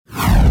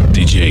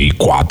DJ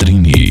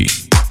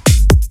Quadrini.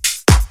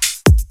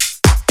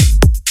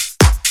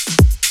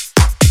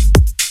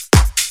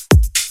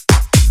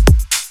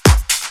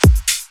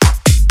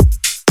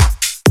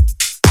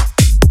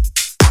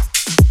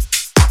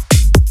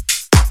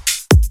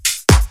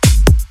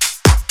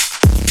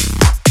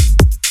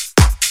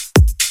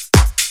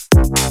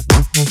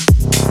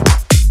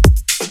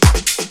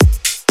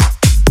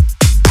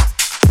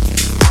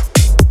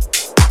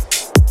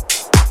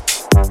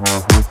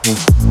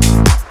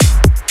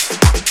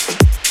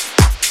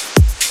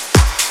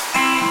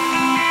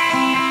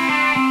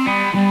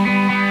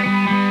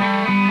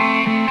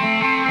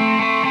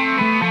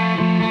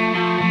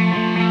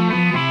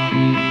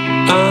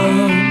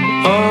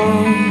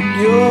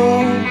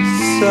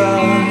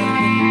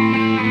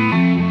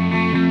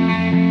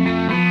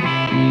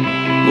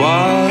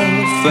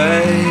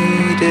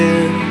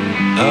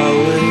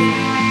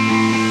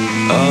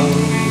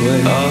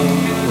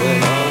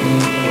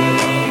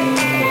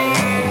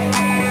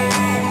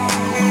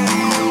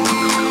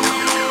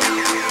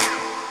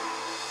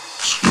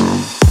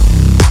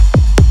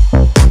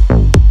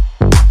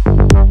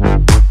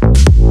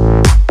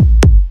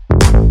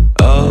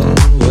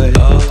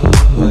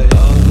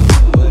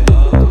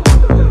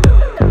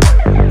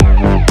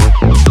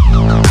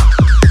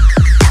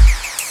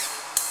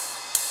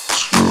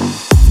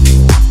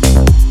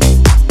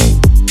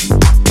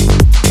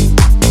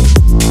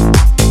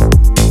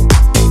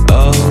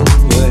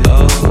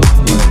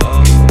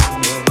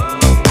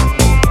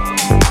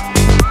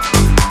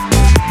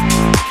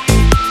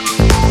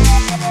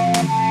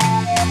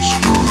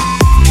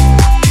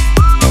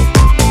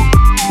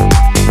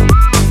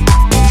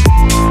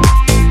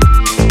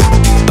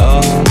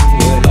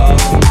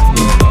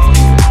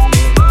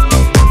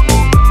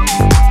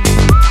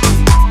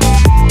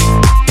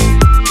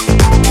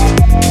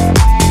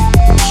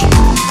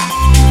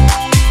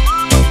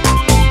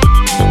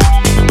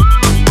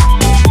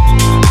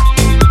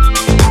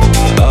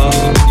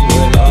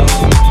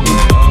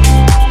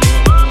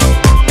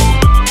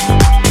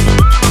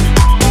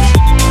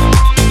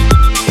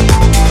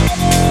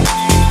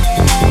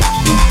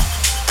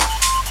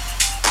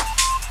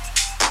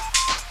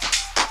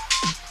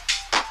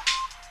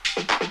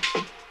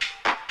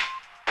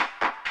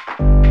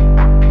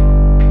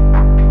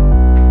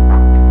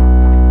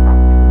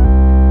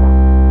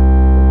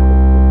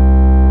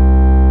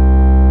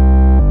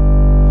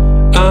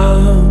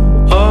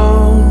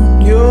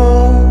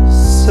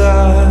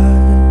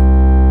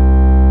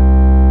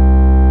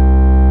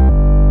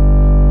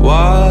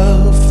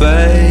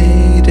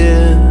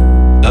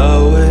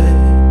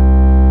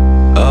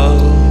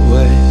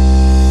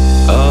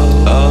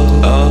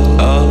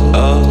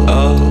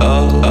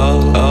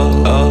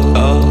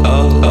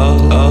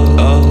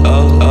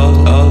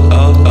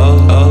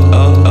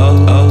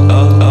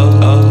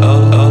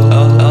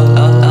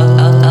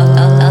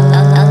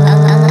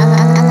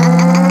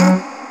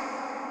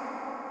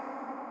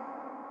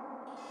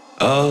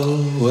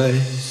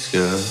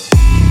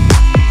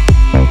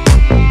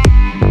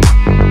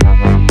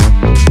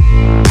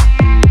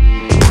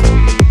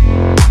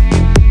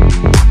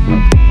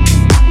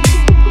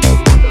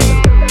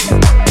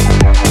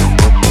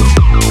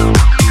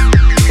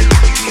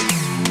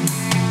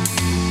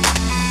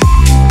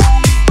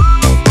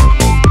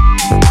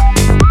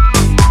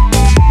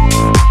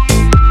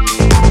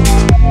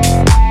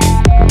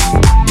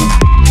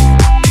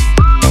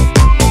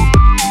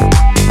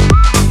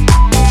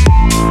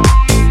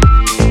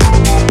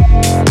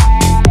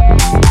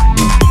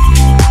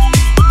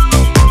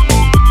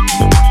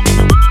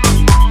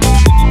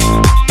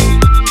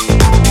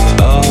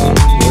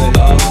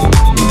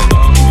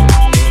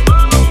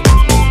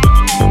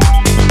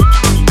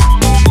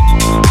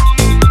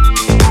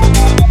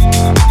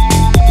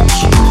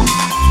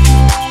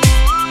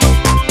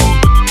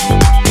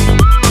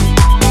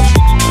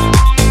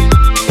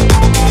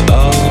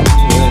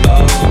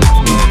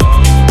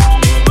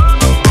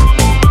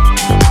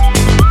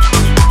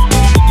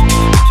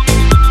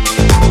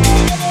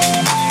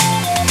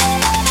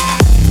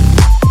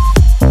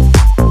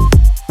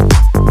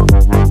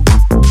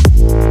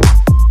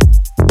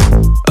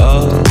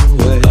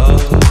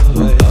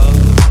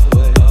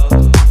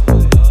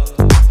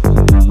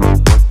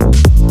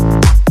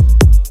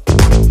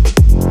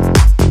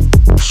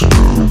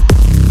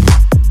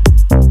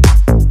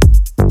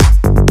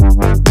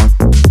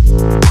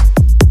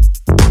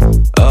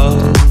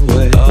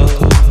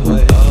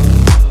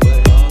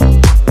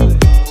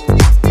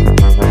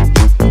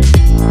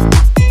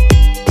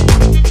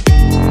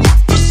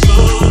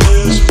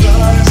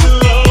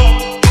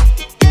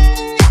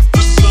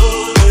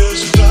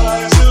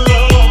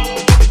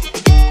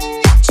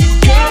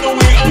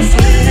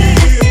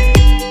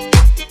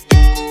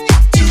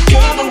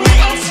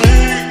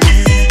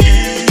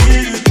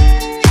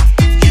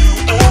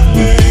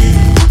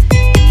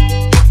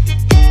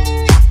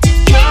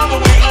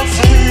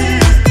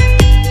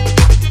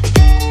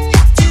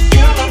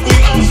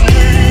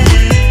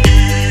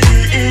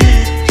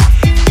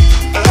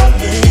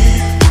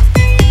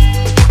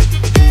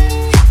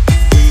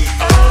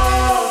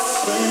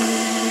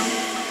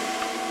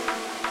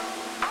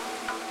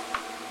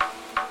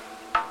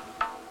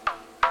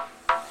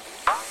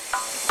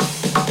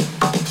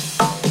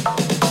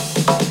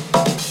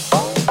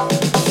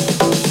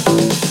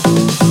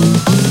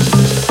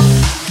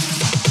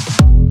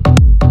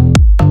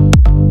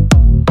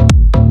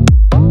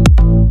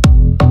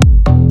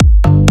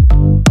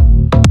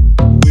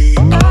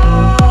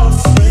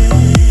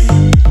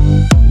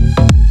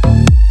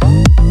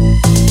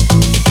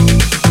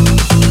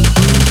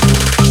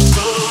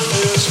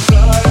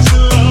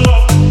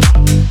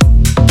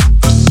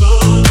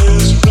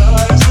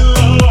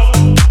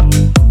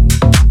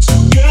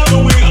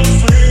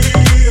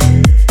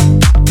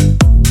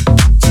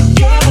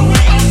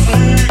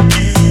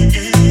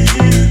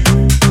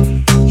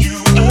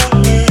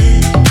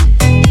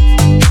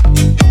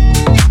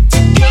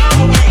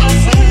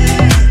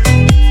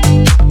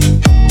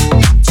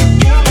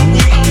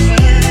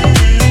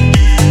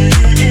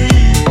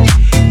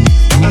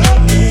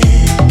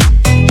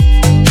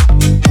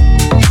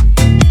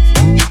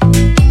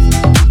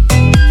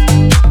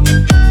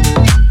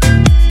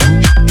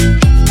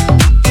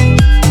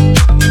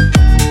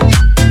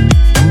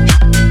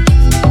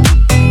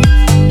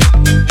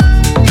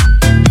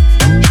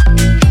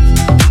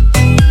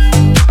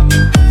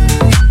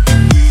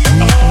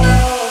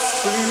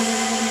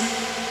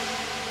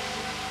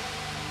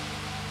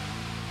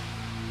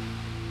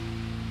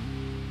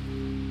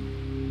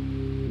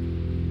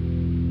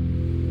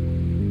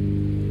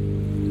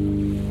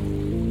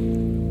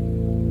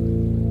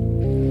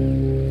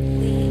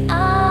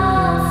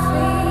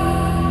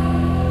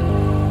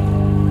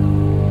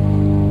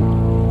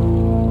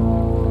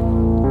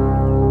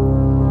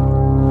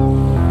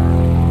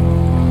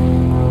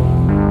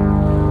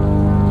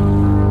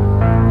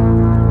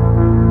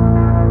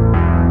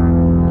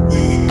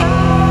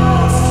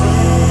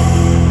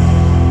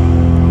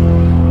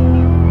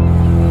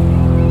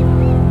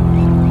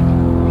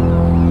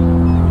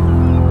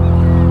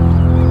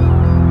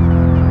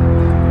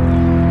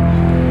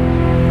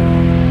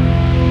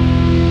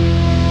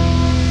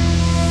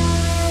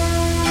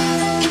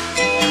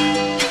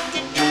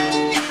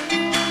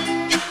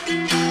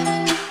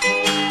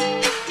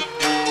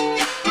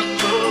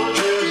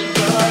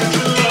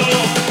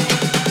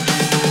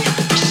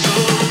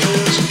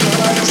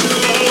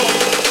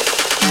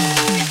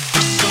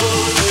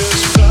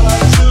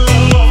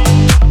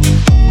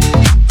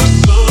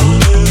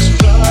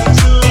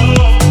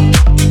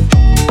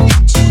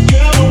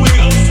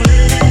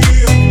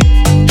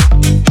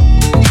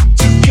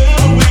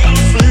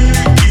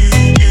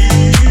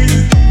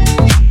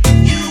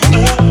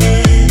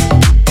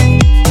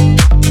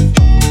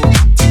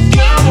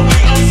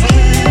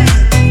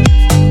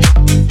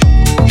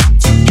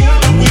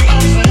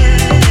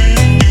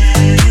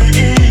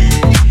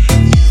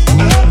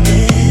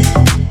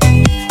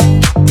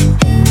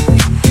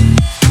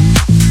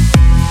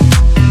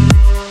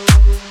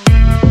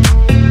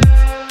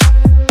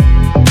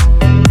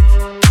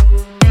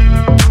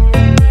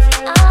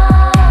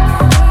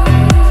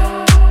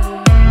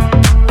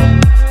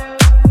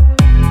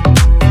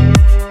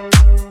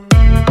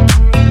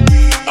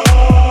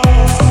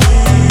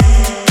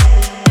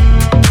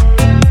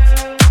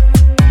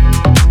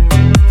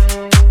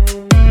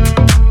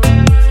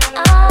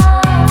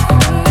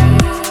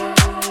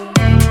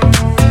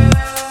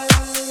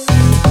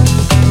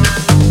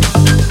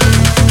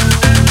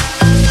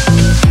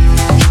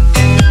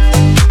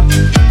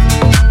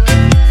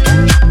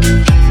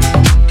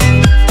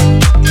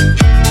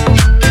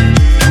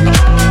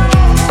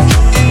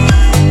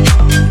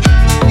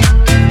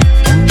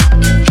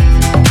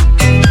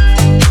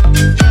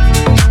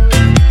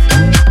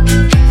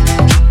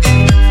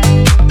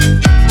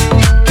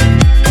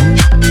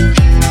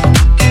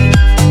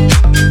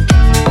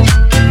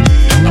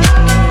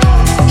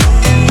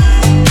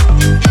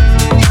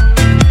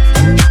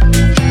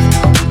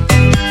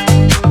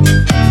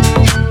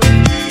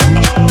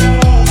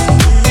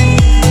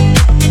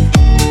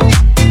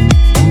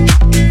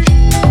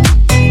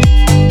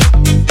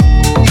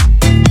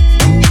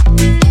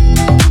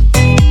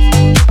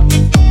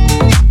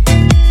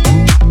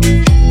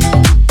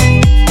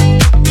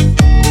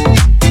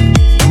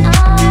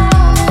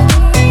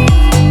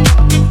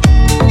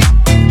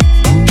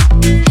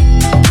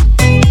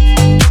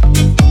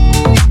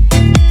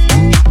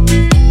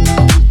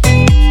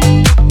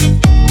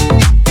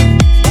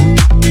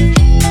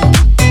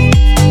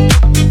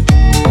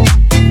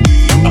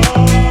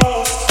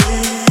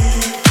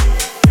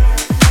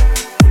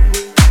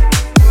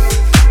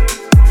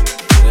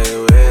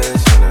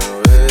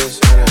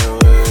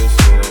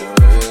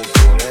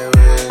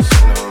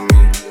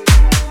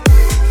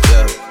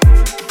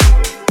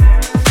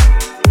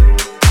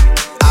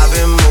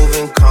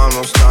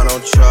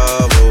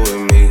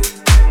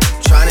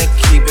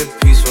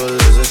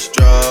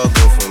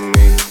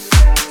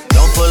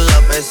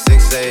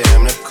 6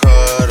 a.m. to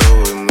cuddle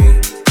with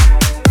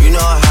me. You know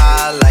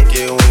how I like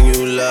it when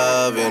you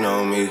loving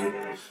on me.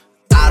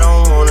 I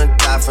don't wanna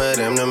die for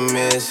them to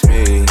miss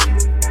me.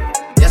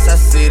 Yes, I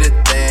see the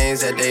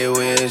things that they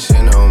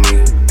wishing on me.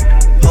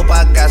 Hope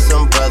I got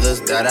some brothers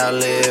that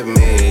outlive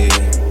me.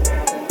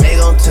 They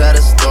gon' tell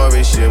the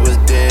story, shit was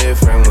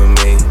different with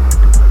me.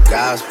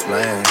 God's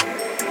plan,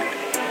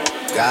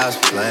 God's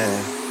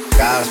plan,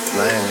 God's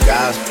plan,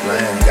 God's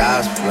plan,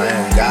 God's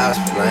plan, God's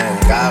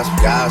plan, God's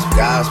God's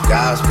God's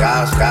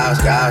God's God's God's God's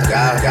God's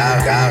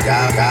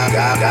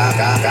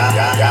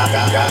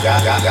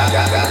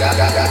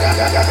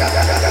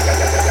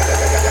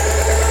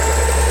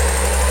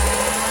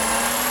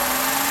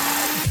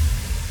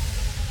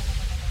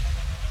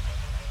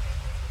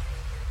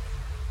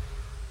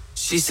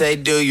She say,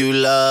 do you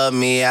love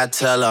me? I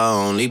tell her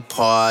only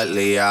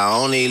partly. I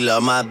only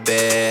love my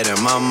bed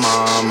and my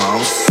mom.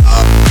 I'm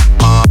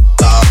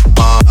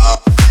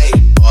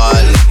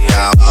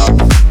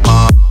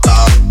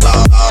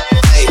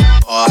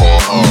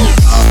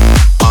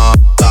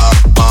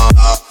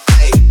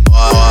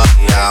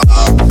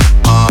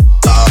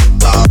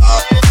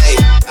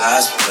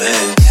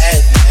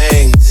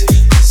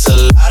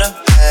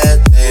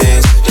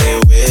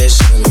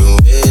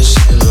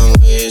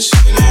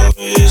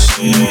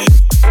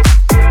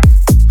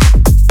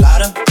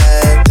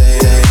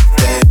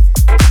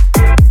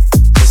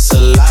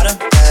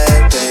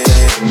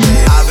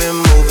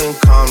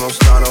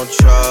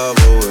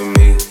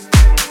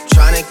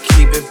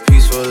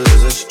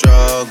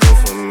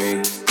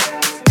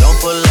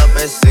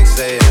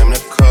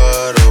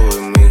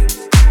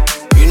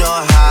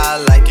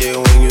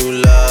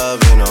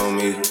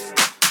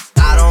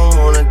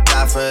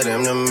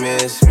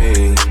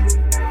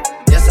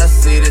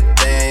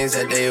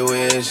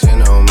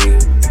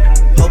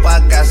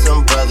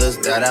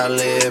that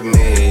outlive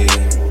me.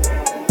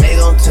 They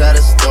gon' tell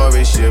the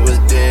story, shit was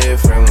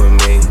different with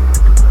me.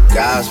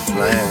 God's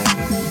plan,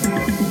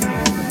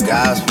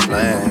 God's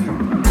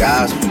plan,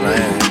 God's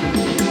plan,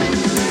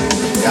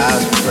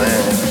 God's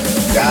plan,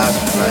 God's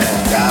plan, God's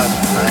plan, God's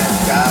plan,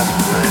 God's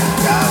plan,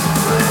 God's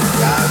plan,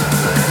 God's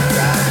plan.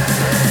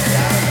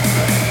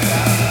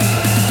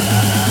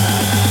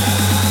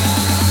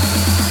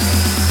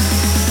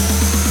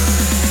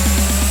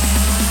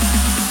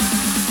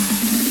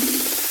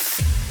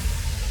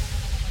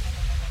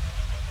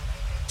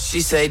 She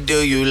say,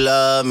 do you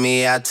love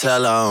me? I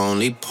tell her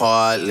only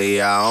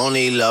partly. I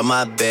only love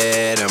my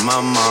bed and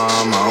my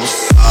mom.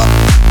 I'm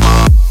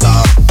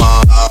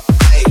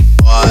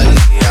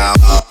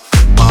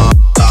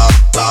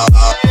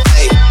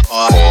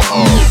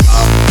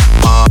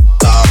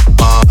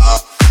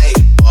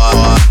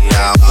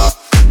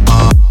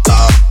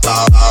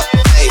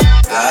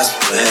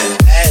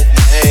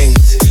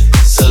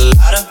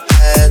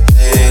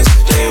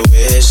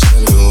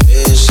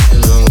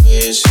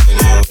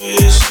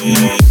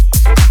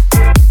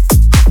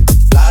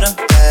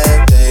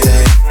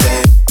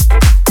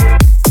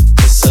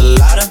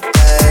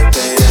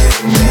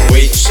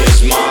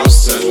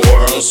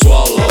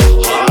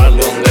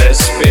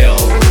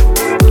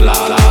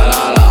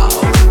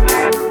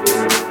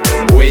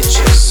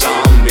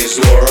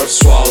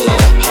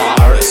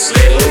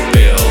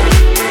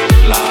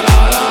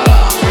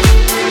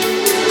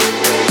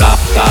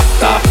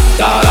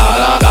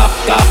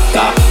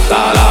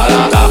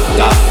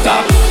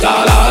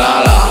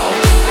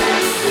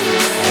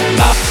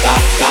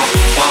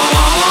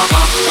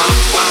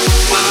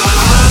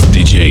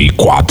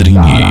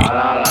Quadrini.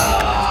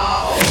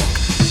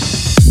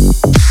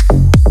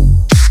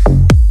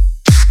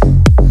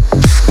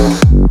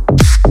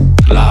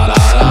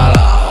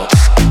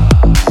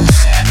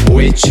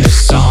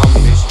 Witches,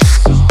 zombies.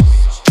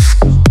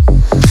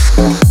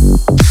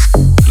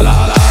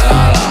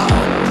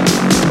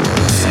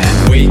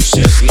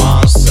 Witches,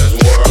 monsters,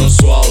 worms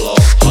swallow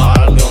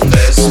hard on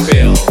the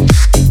spill.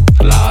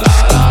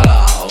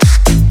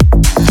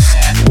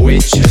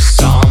 Witches,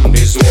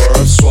 zombies,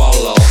 worms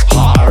swallow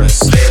hard,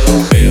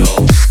 still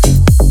feel.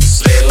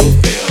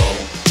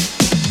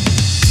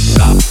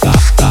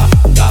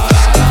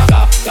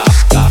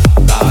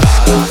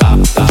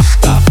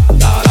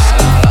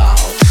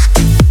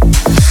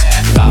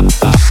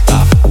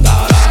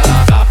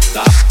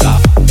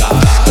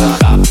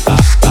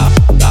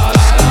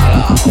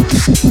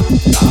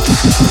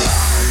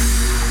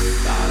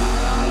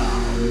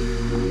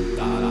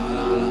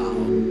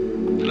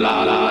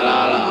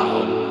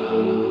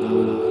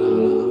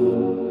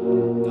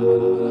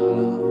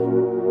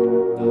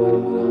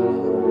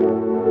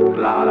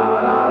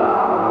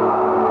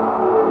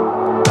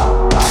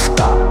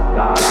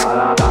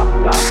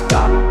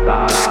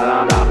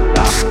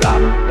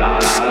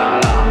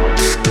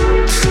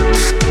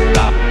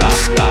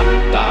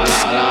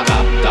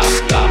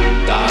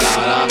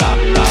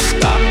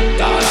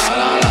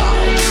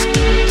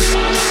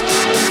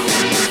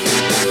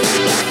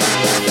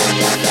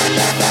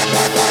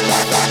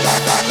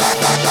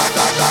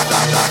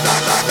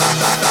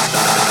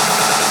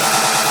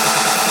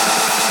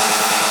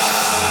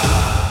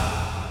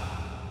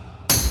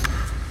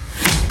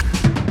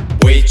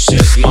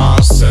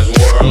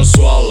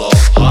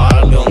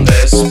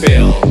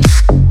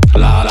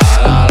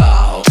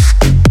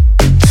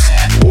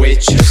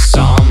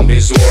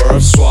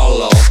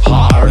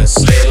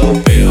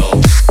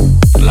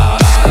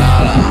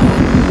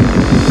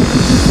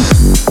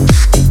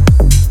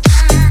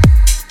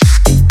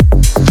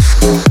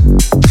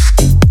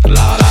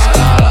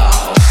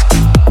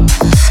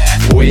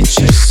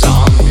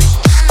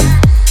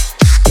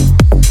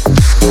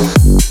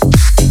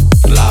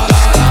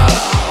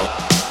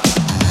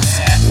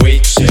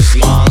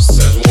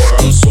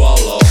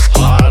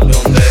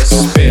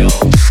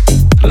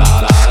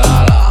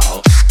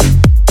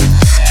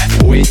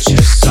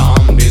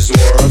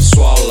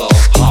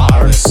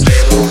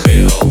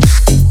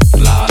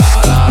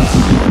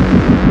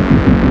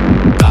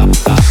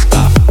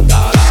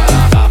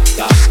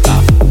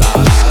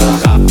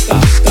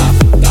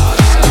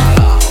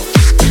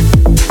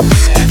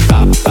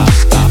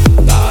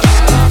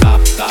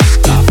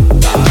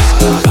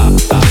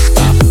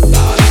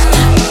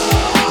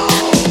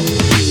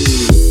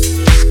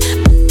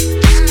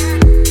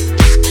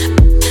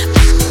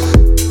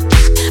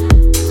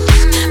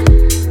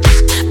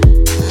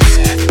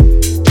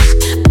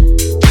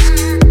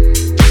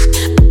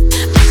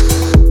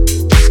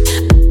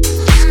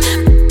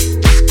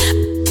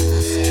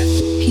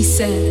 He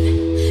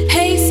said,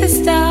 hey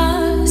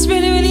sister, it's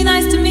really, really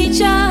nice to meet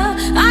ya.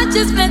 I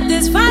just met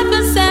this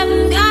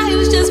 5'7" guy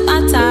who's just my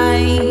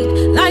type.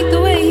 Like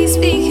the way he's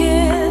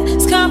speaking,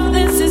 his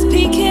confidence is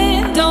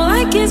peaking. Don't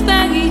like his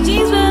baggy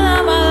jeans, but I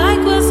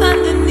like what's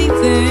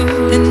underneath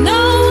it. And no,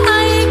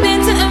 I ain't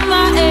been to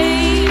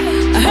MIA.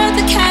 I heard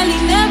the Cali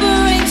never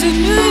rains, so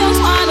New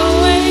York's wide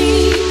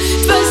awake.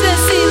 First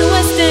let's see the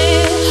West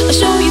End, I'll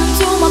show you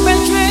to my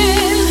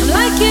brethren. I'm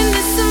liking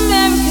this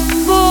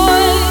American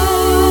boy.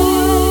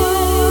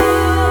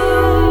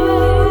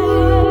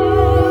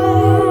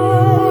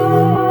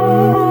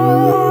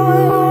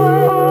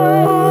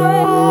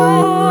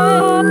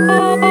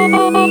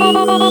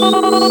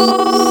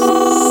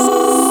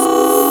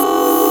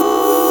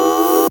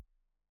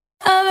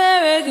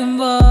 American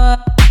boy.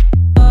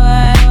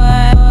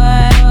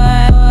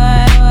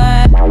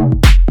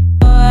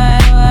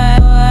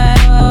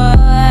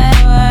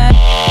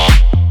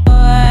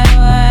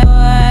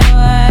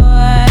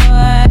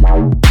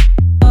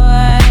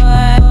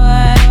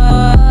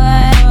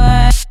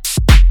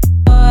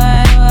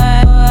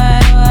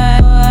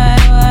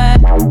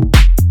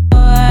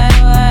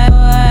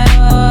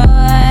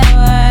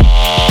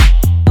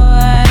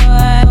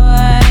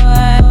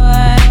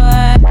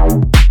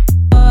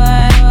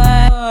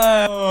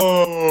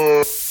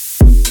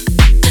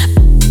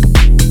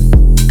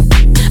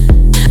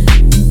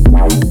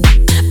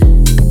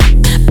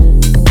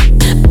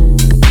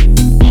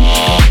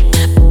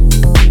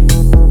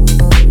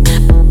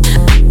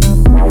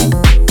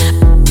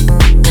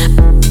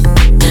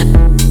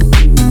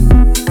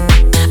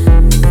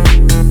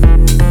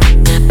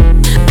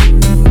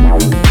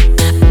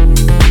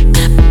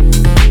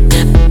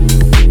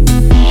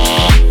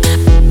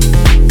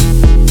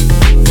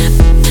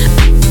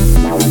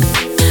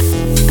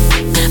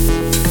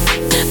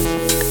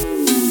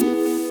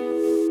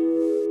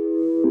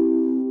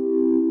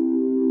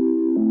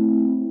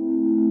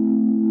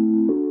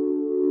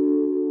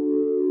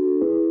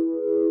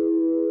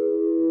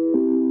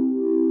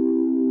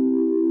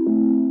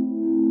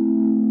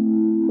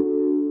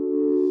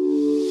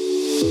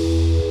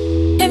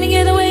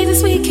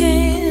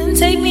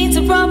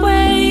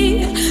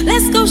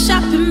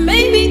 Shopping,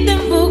 maybe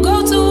then we'll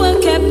go to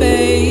a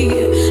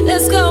cafe.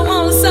 Let's go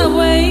on the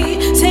subway,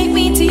 take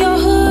me to your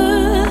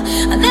hood.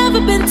 I've never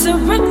been to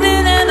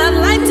Brooklyn and I'd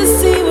like to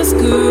see what's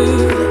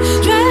good.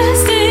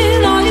 Dressed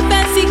in all your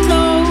fancy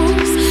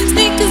clothes,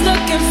 sneakers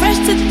looking fresh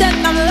to death.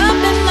 I'm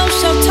loving those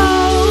show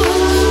toes.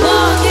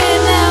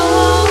 Walking that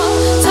wall,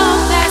 talk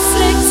that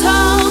slick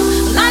tongue.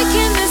 I'm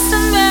liking this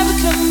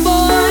American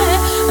boy,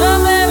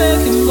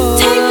 American boy.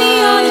 Take me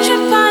on a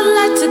trip, I'd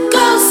like to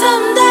go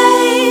someday.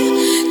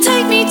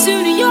 Take me to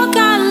New York,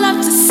 I'd love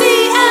to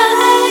see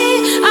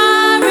LA.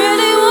 I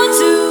really want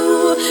to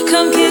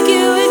come kick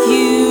it with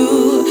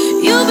you.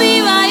 You'll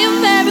be my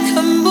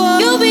American boy.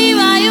 You'll be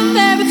my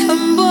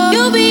American boy.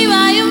 You'll be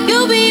my,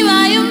 you'll be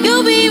my, you'll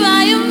be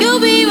my, you'll be my, you'll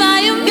be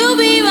my, you'll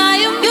be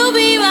my, you'll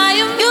be my,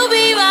 you'll be my, you'll be, you'll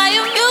be, you'll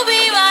be, you'll be, you'll be,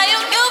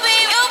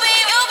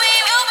 you'll be, you'll be, you'll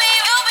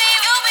be,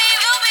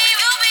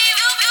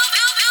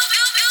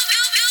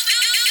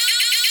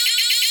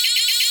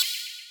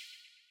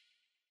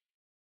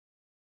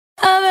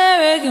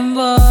 American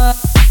boy.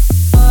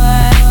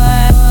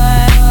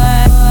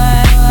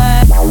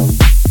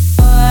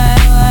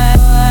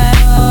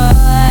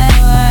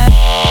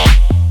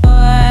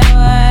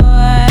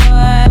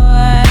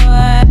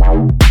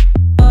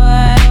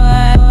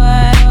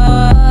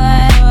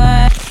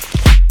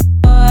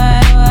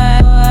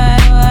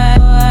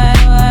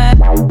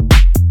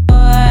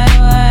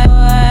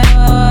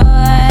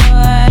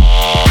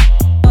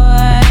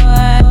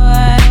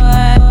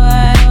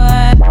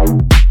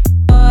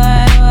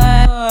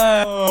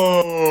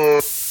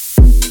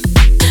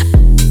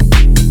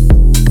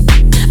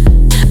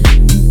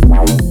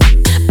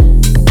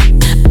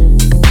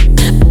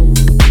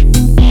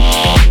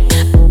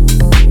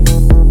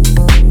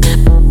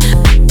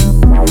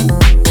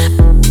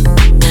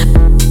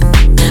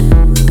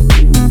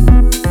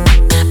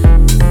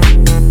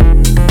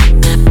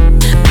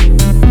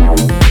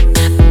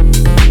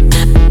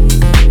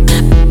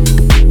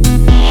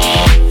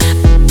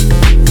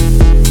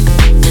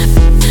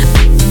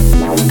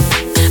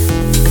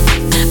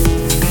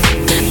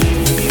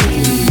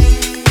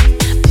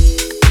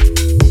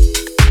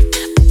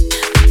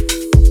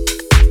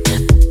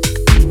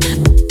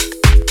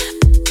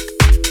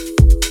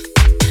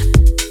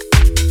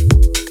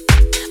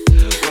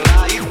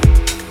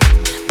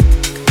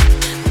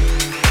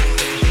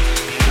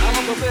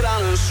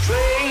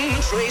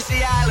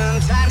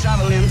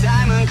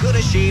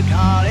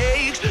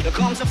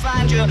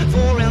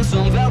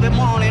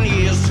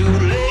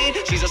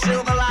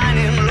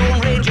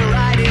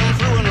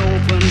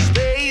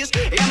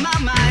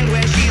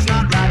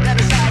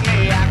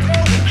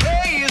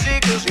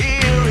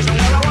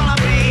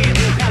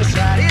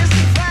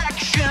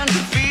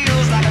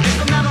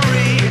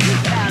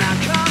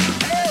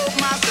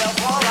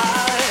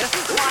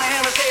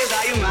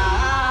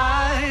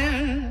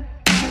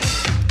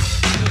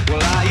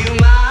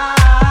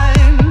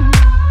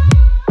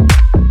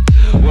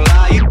 Well,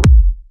 are you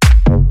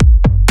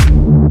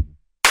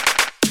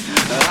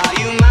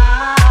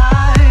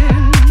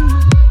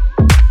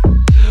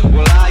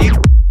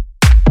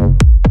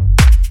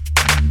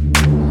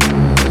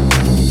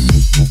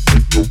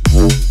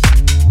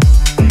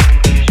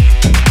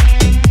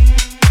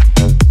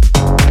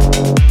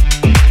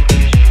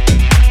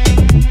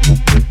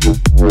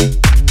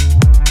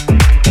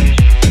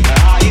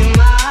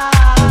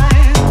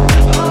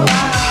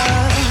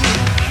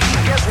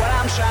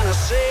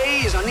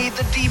beneath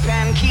the deep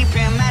end, keep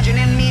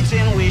imagining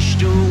meeting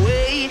wished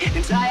away.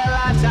 Entire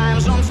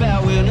lifetimes unfair,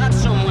 we're not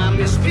someone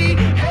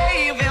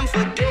misbehaving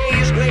for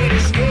days. Great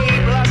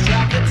escape, lost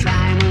track of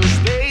time and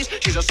space.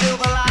 She's a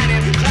silver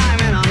lining,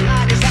 climbing on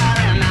my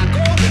desire, and I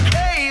go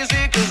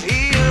crazy, cause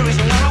here is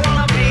where I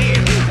wanna be.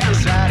 And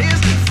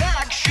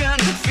satisfaction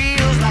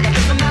feels like a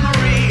distant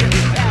memory,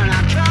 and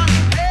I can't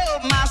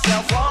help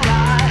myself,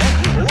 alright.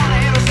 Wanna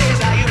hear her say,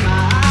 are you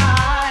mine?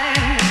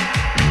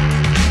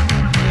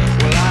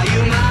 Well, are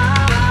you mine?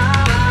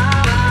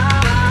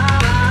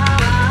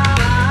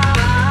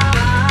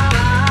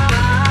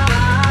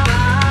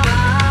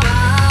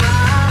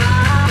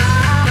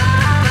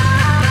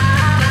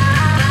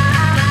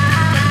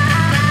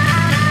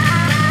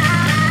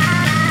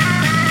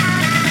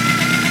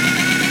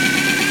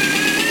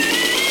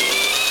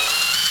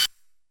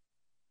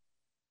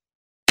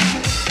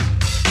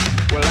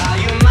 Well, are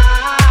you mine?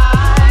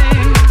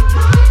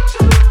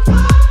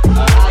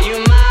 Are you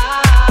mine?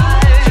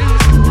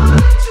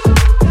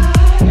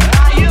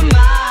 Are you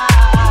mine?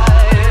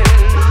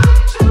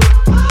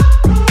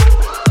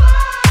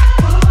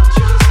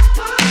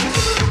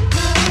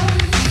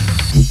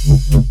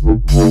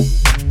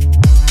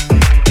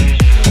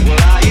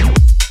 Well, are you?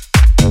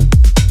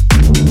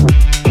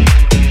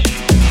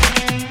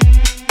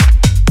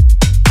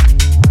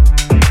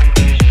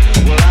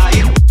 Well, are you? Well, are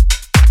you?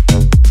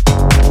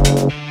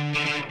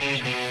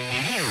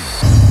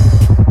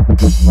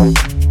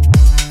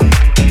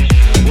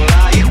 Well,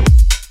 are you?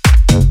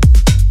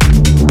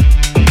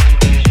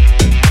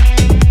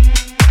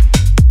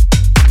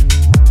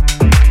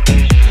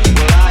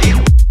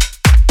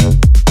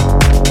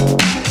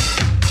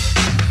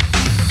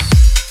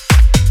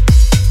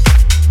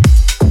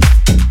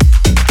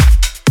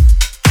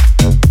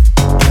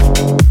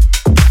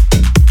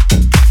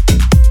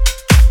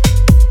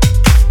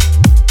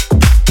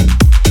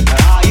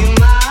 Are you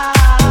mine?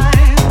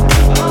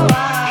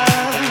 Alright.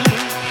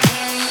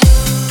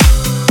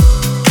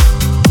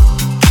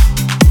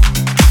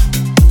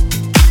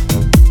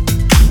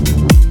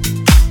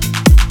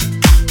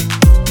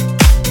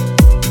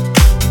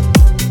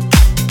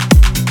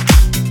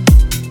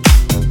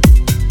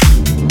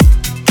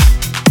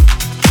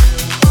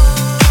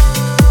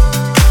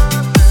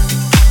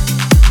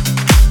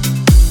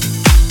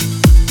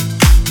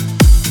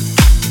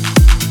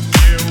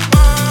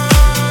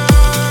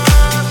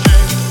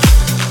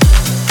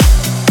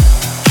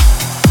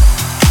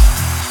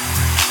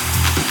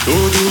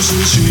 Todos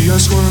os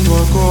dias quando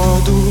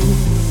acordo,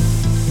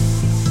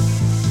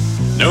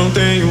 não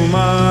tenho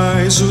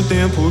mais o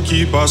tempo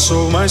que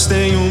passou, mas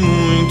tenho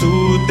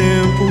muito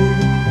tempo.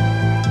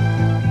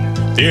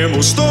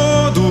 Temos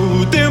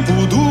todo o tempo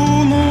do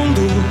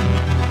mundo.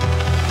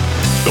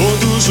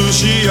 Todos os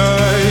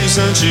dias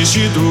antes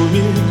de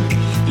dormir,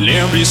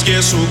 lembro e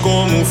esqueço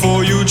como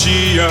foi o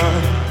dia.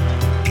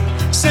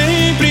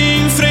 Sempre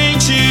em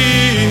frente,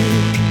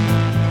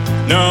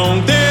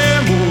 não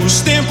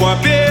temos tempo a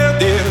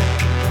perder.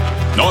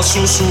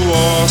 Nosso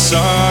suor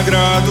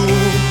sagrado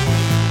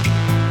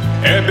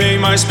é bem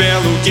mais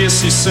belo que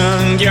esse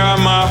sangue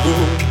amargo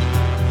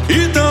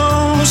e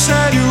tão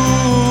sério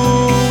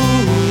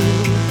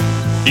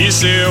e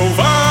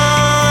selvagem,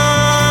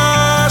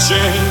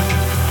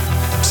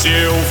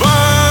 selvagem,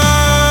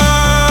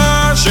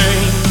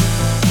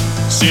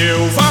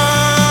 selvagem,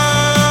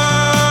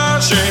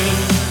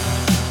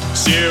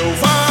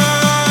 selvagem.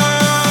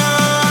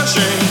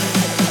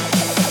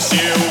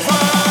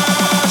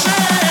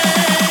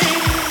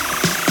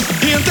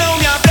 Então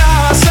me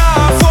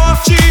abraça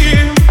forte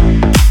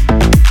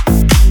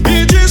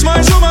e diz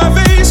mais uma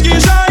vez que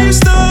já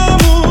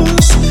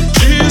estamos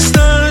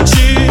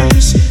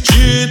distantes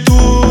de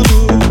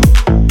tudo.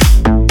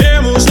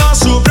 Temos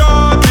nosso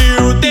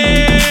próprio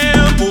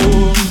tempo,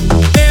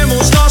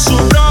 temos nosso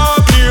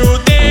próprio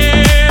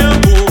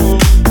tempo,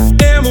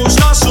 temos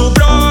nosso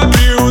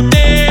próprio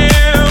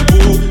tempo.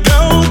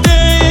 Não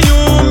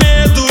tenho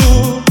medo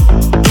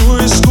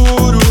do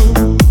escuro,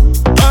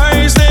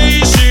 mas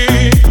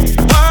deixe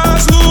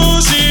as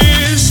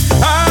luzes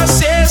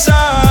acesas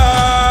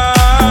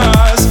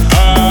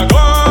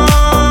agora.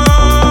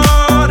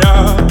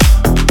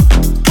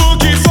 O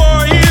que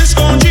foi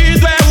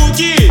escondido é o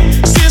que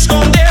se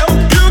escondeu,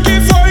 e o que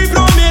foi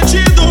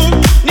prometido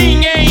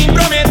ninguém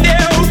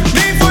prometeu,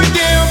 nem foi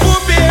tempo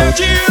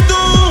perdido.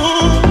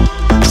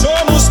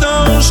 Somos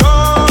tão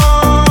jovens,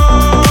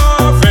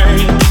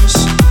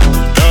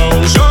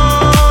 tão jovens,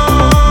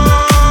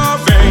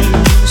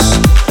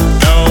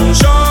 tão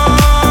jovens.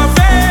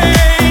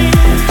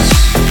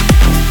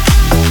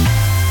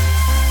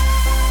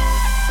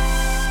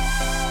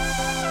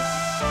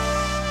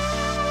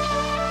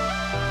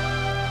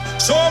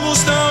 Somos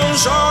tão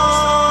jovens.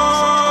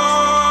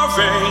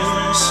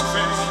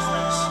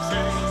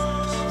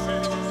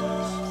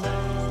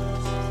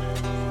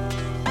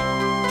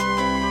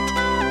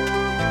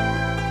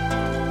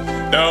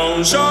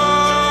 Tão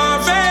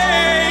jovens.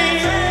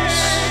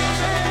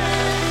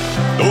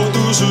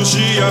 Todos os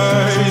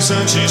dias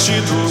antes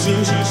de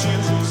dormir,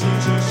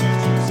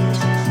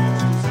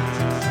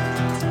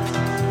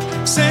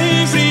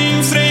 sempre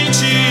em frente.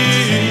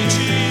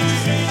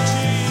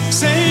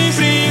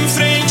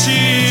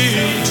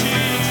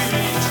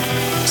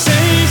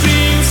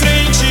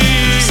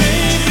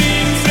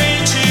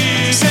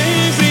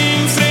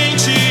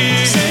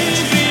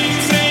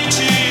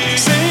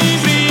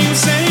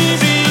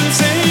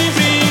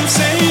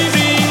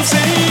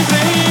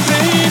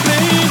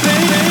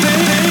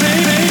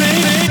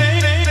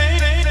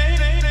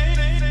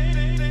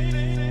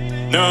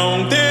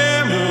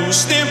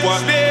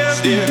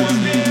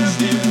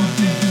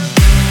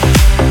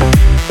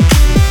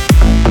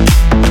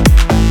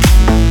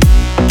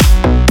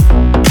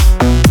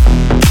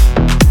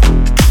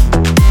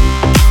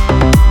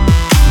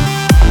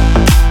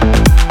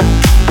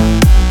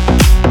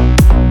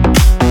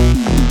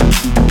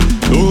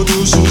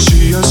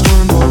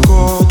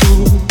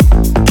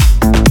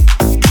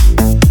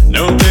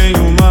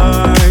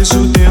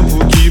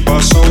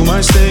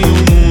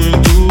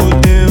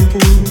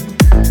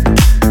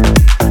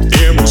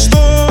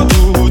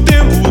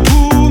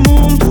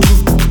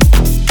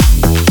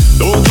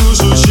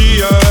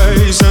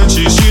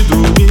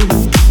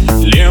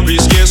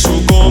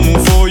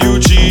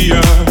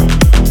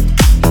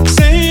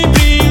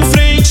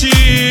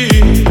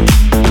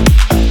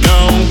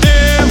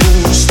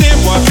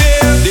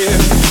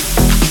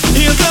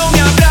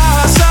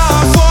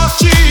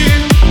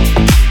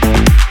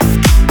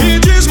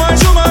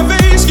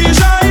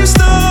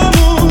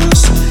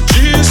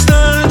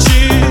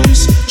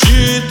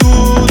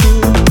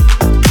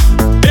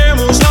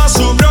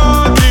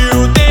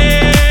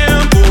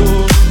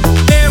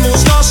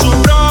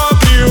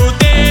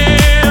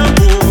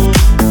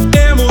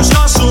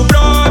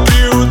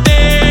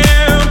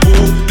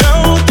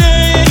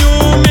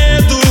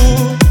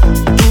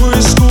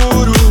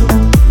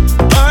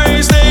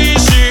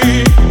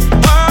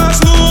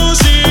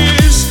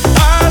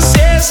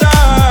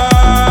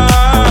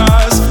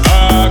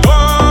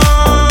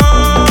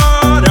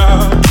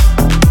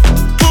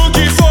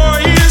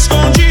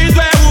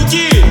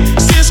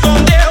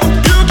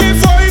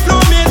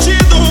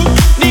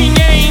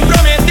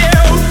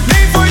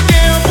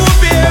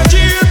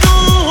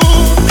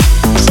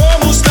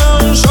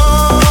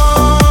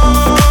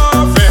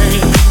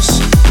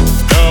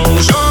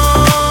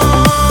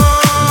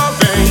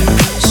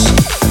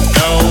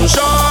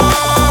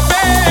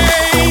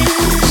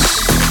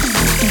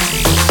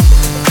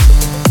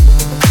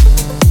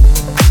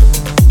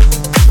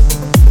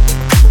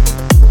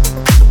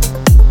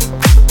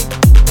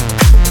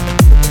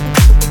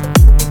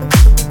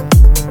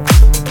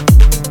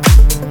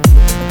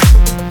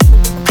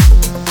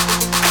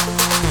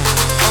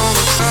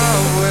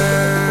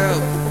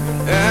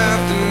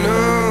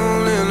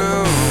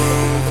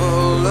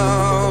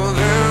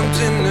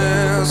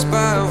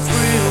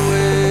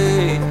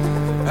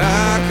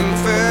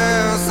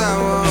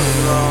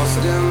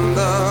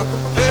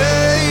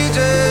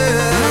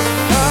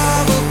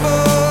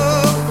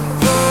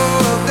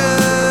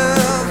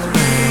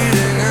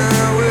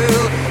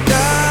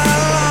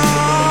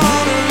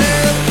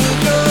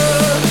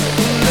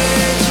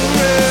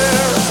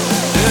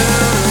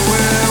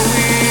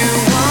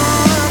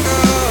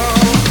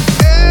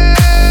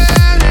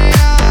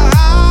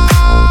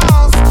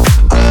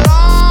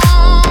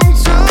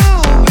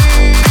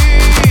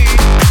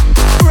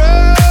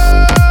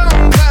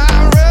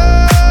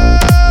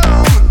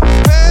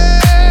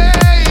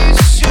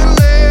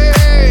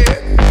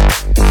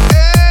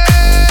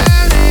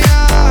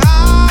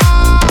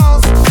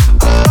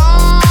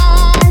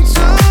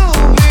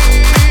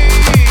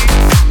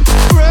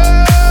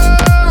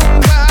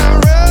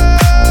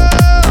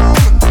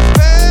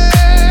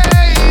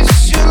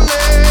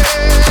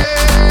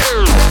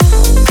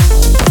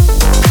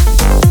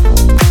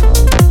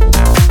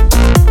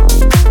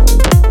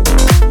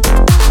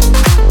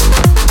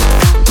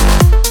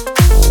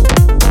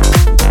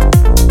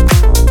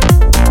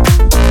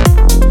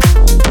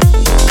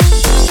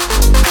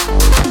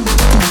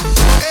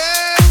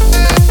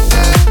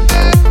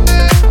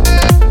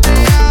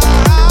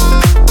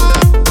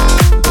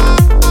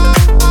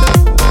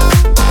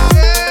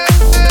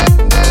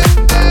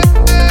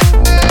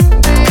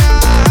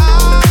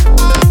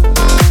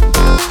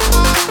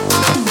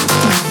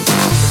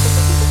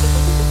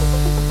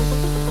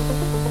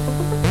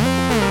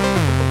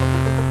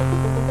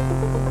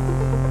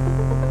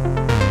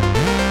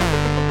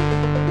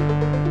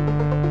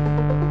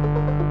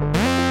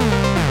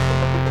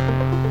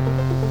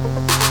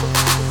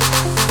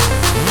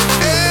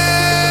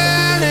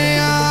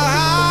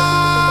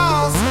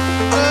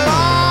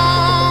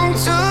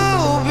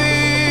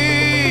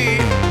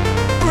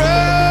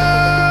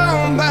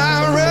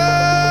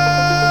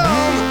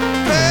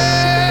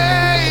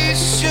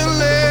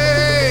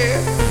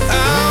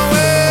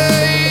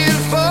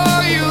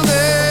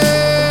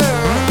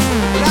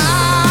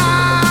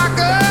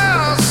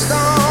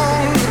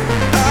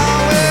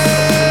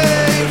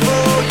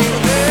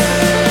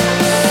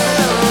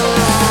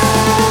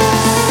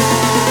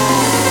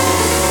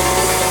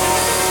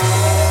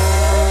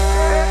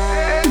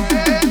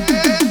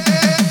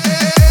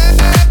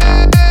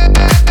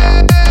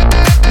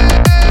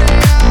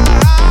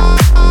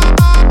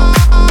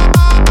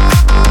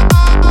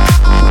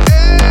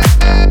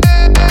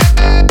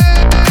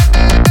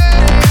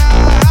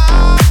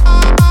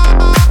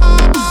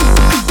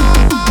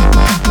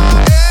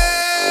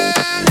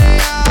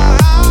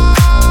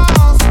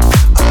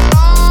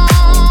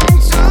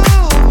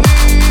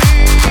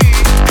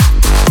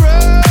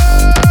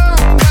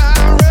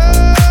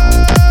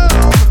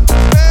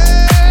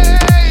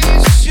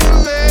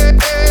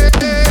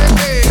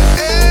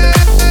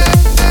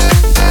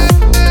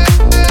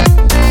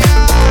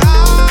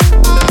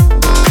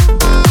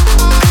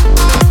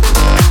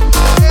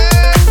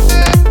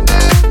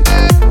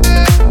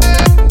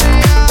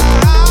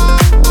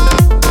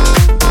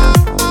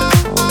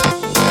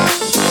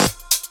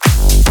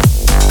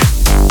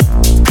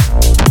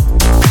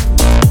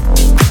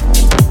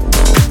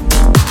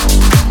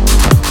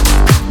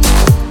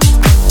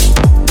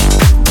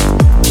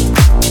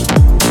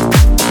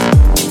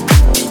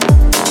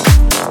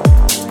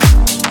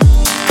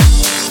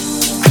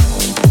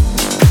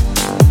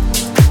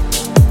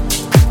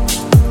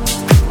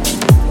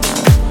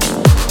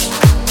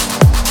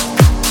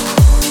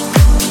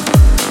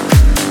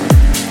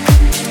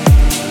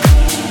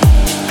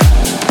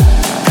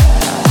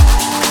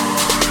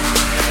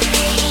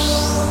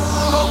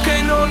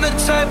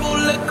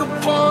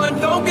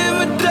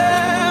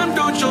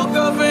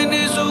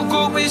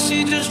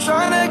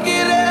 tryna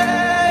get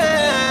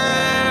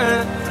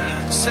in,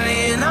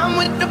 saying I'm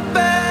with the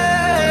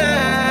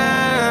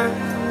band.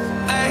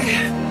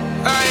 Ay,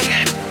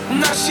 ay.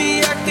 Now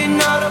she acting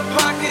out of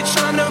pocket,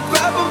 tryna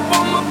grab up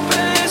on my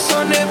pants.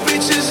 On their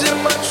bitches in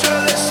my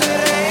trailer, say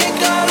they ain't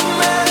got a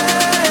man,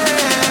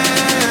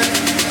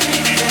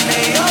 and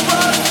they all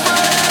my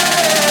friends.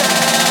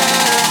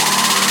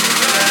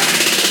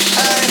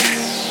 Ay.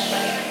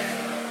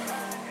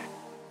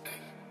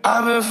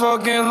 I've been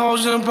fucking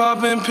hoes and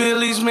popping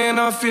pillies, man,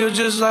 I feel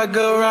just like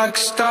a rock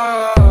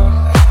star.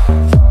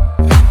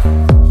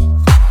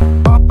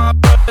 All my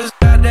brothers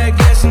got that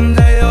gas and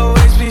they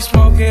always be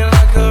smoking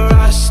like a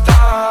rock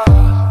star.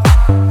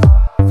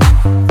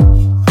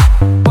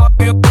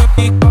 Walking with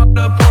me, caught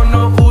up on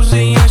no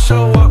Uzi and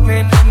show up,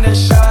 man, in the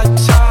shot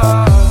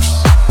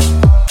toss.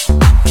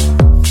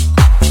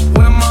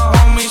 When my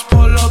homies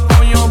pull up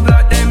on your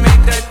block, they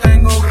make that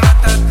thing go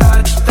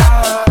rat-ta-ta-ta.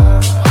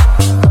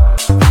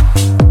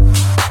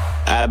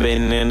 I've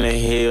been in the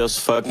hills,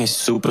 fucking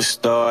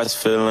superstars,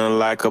 feeling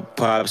like a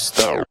pop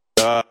star.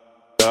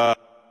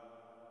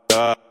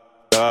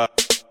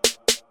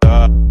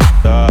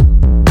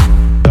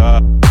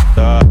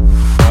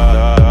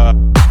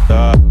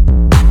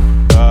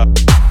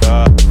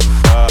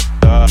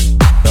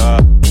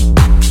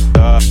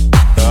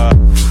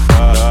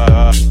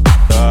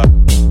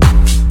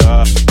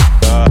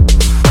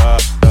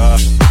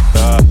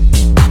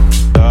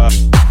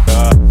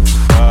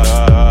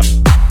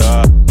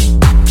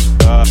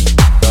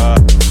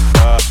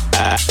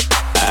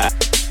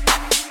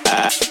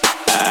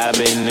 I've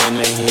been in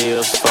the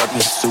hills,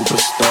 fucking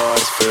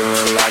superstars,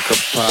 feeling like a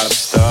pop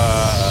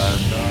star.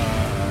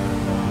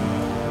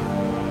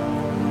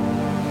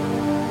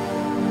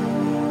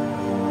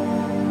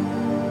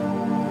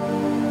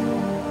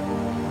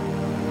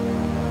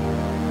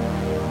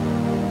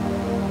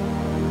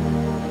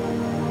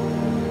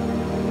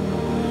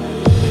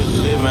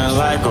 Living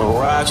like a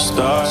rock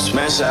star,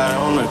 smash out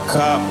on a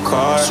cop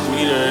car,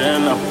 sweeter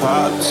than a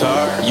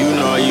Pop-Tart. You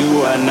know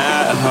you are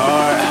not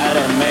hard, I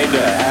done made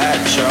the hot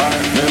chart.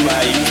 Remember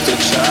I used to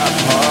chop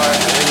hard,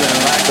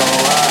 living like a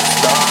rock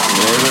star,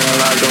 living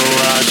like a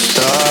rock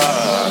star.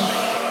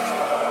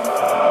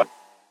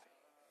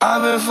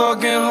 I've been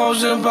fucking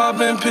hoes and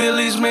popping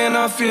pillies, man,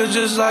 I feel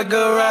just like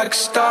a rock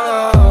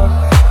star.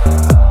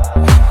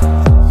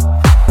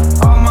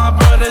 All my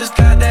brothers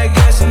got that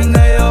gas and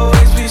they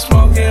always be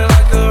smoking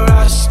like a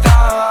rock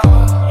star.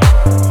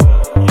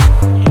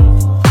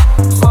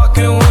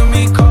 Fucking with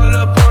me, call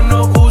up on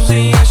no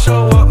Uzi and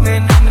show up,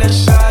 man, in the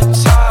shot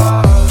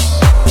toss.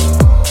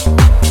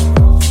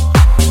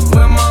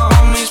 When my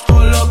homies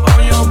pull up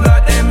on your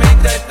block, they make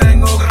that thing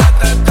go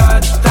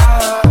rat-ta-ta-ta.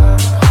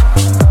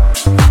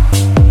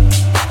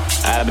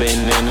 I've been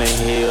in the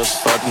hills,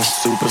 fucking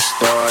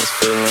superstars,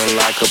 feeling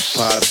like a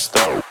pop star.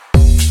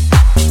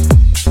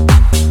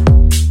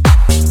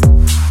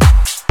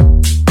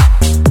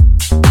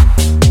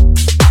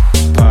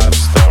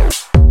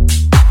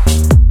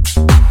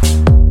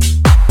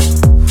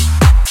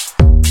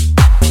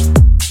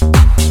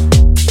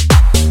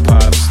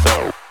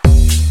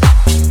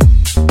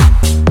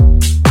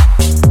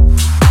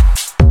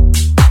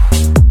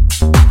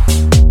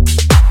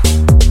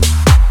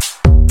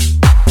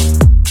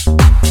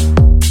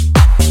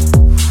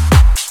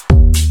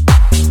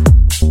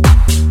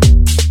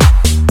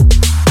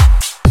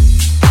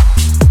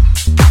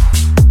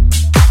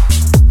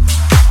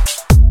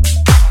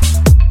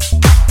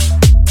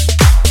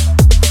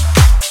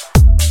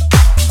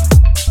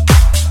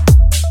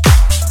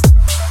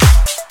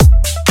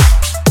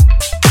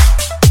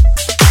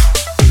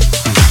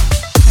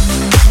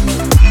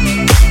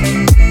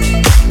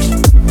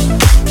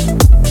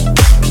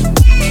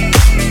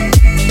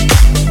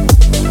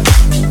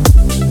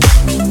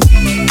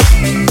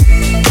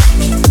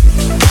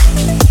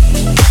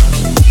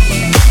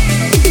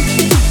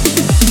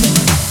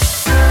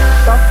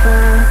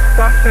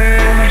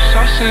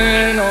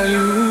 Saucing on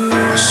you.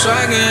 I'm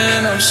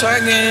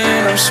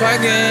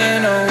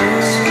swagging on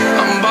you.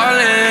 I'm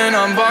ballin',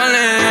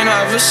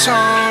 I've a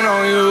song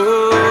on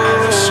you.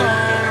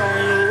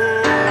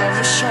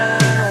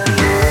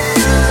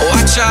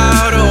 Watch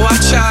out, oh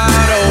watch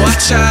out, oh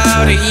watch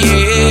out,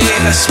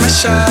 yeah. I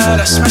smash out,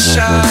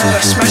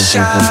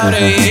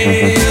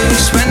 yeah.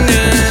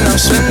 I'm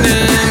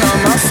spending on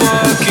my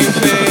fucking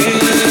pay.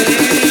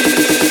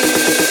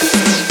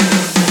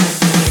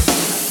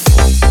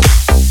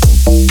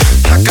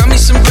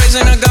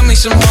 And I got me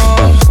some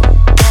more.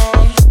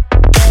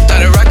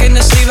 Started rocking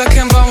the sleeve, I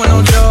can't buy with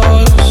no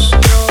jaws.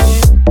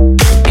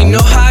 You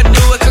know how I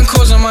do it, can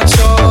cause on my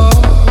toe.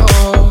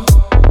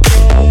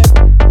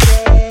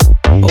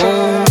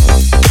 Oh,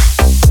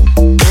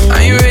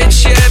 I ain't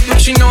rich yet,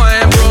 but you know I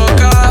ain't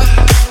broke.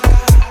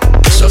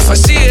 So if I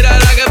see it, I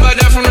like it, buy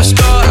that from the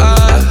store.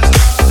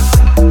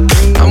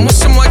 I'm with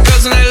some white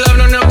girls and they love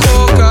them no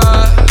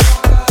coca,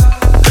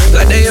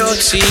 like they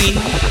OT.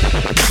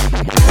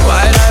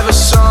 Why'd I have a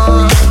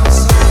song?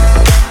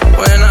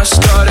 When I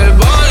started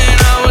balling,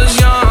 I was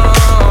young.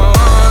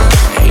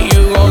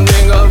 You gon'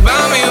 think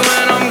about me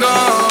when I'm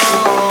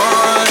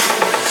gone.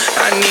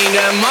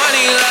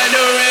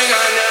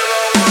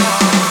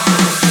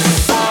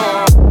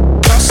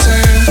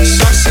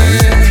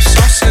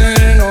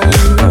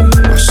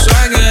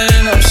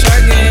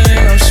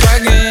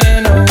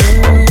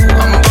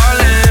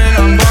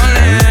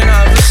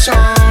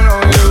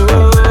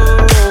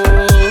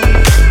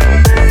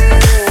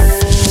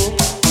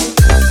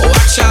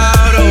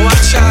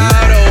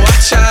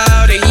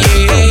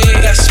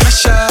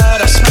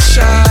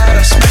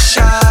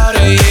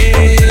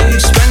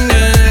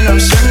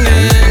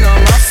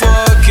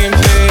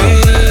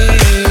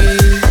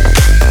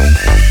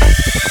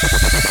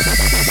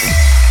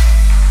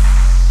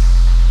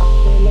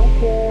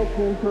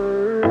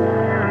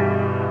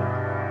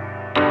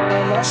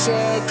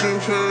 fucking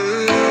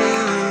pain.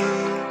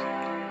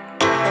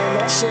 I'm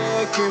a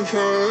fucking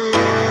pain.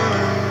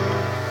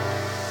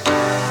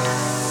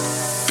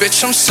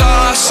 Bitch, I'm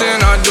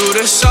saucing, I do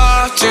this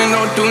often.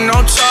 Don't do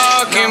no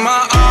talking,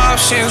 my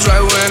options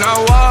right when I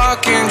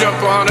walk in.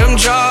 Jump on them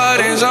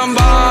Jordans, I'm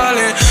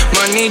ballin'.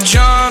 Money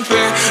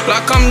jumping,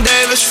 like I'm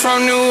Davis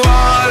from New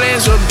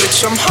Orleans. But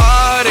bitch, I'm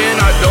hardin',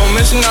 I don't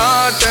miss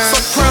nothing.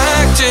 For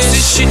practice,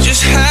 this shit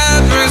just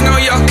happens. No,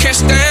 y'all can't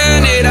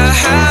stand it, I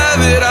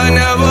have it. I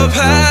never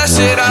pass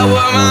it, I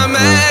wear my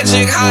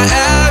magic. High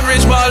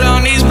average, ball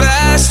on these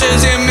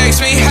bastards. It makes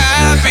me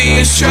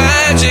happy, it's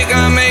tragic.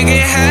 I make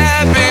it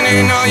happen,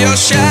 ain't no you're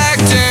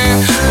shacked in.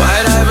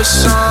 White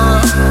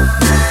Iverson.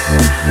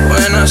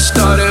 When I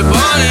started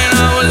ballin',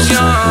 I was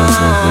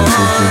young.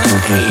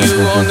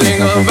 You gon'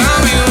 think about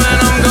me when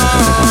I'm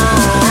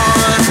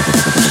gone.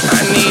 I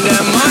need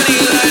that money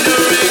like the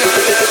ring I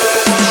never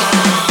won.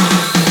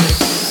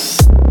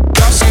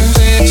 Saucin',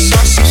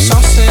 saucin',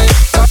 saucin',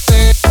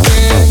 saucin',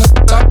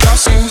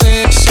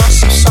 saucin',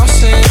 saucin',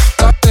 saucin',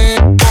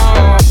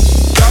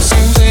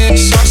 saucin',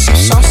 saucin',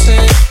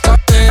 saucin'.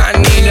 I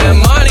need that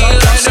money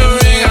like the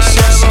ring I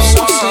never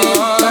won.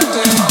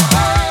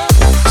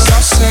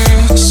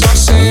 Saucin',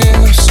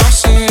 saucin',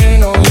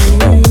 saucin', oh you.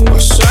 I'm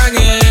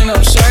swaggin',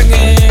 I'm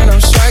swaggin', I'm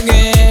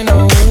swaggin',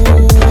 oh.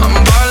 I'm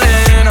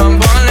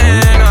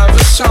ballin', I've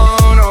a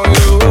song, oh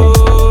you.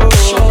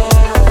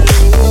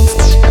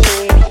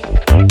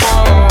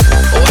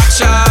 Watch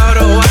out,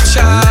 oh watch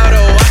out,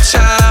 oh watch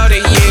out,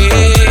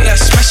 yeah. I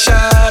smash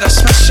out, I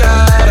smash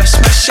out, I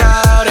smash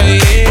out,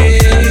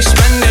 yeah.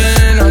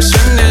 I'm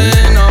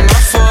spending on my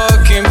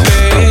fucking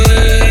pay.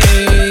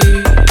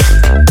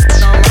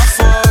 On my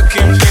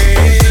fucking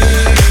pay.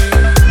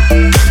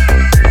 On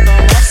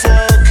my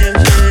fucking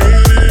pay. On my fucking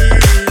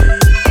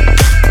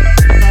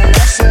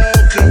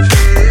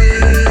pay.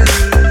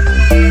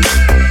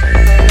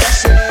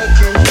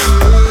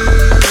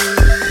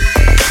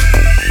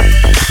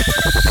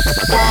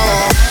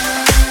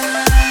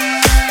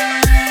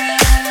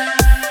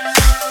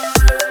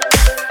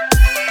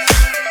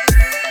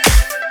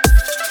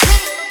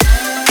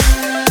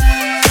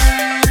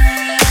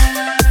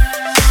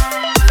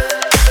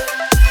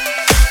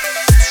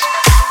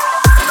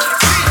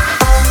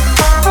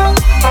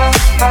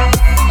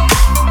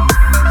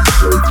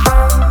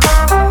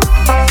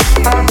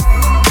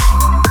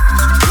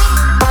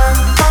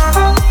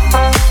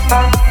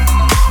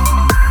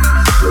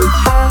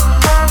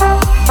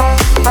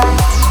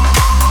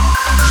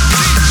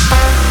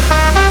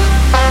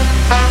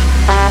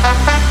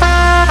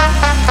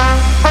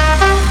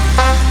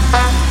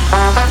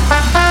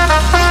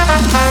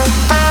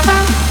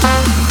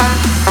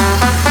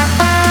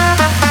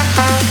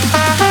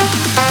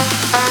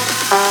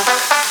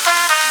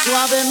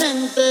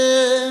 Suavemente,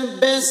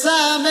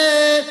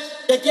 bésame,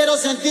 que quiero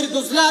sentir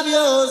tus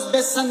labios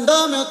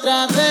besándome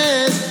otra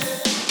vez.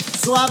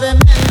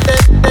 Suavemente,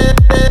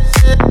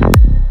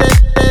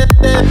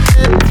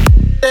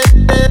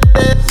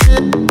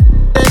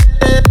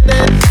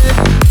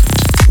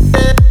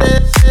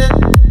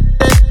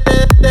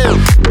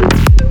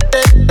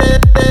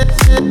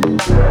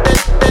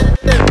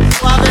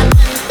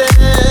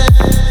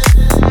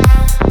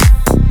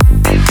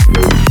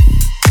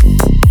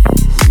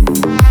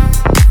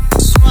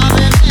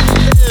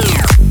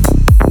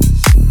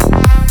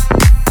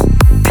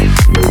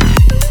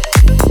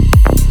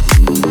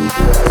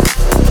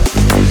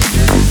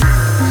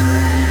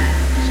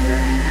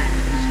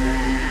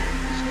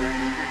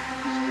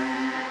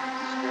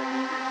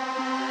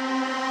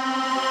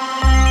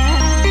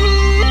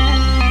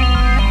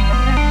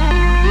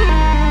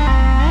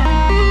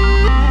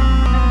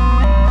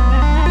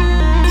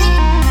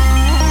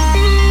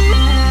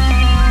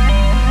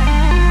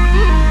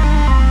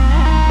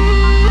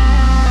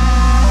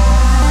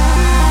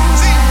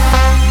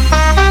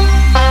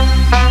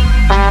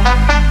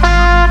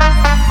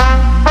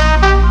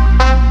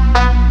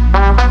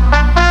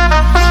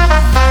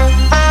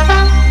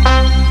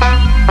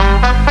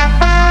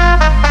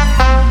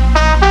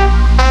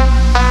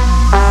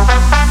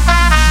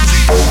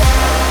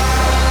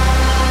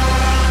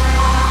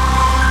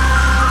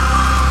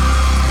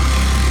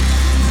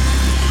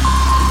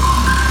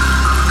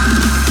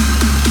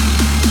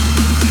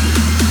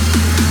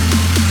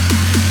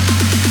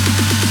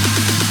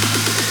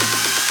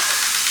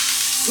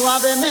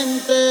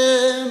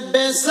 suavemente,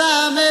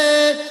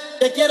 bésame,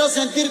 que quiero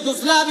sentir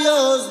tus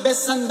labios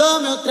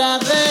besándome otra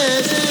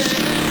vez.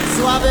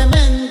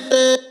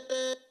 Suavemente.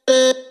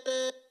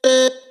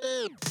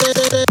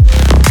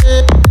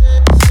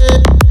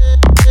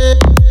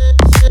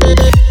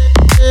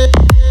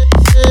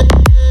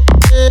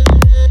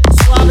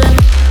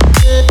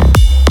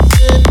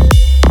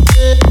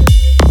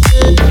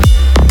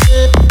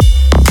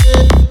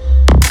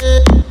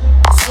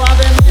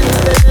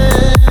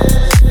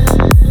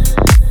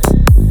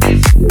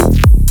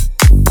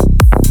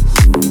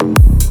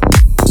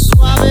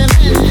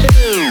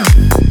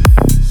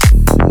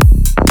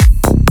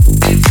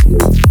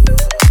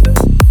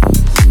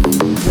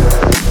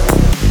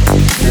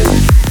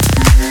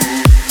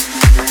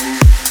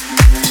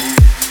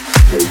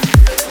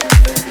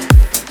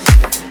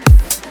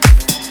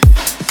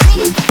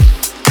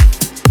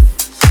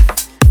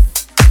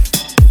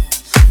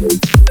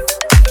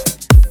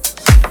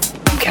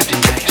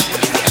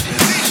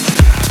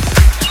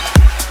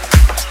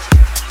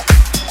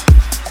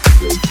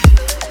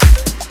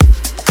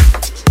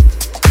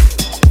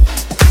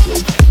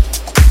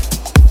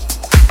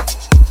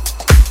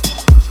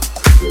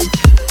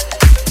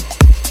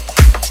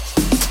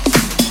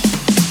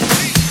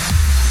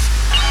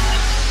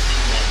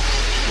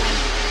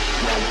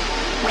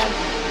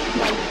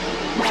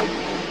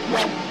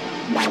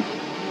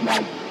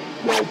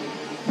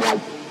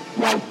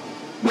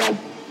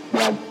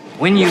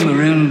 When you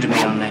marooned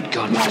me on that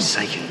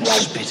godforsaken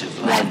spit of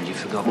land, you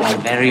forgot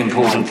one very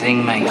important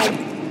thing, mate.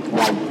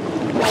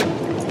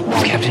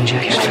 Captain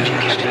Jack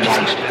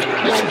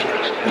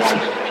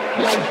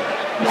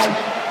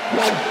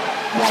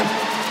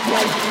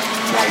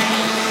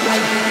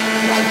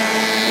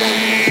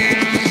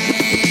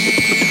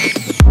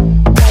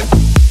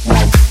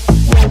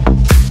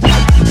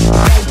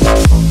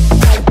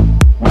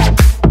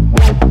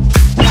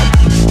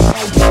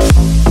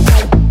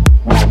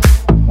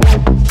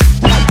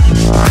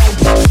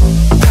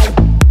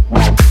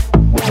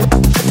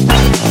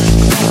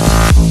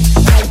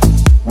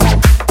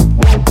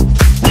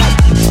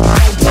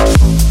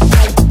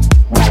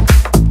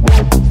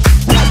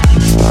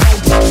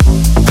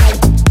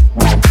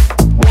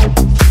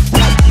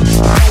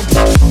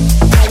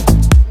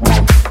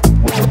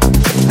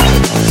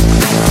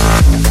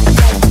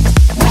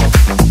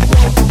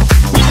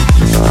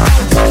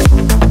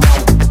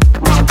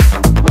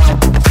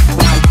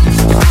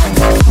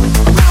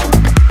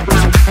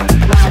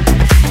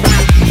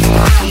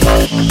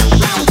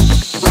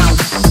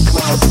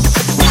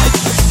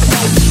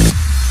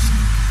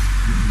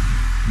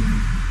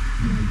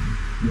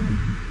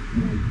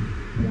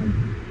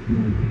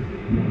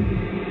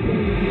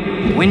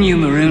When you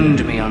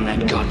marooned me on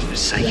that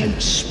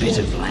godforsaken spit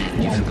of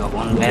land, you forgot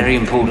one very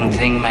important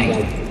thing,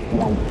 mate.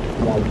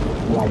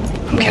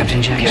 I'm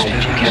Captain Jack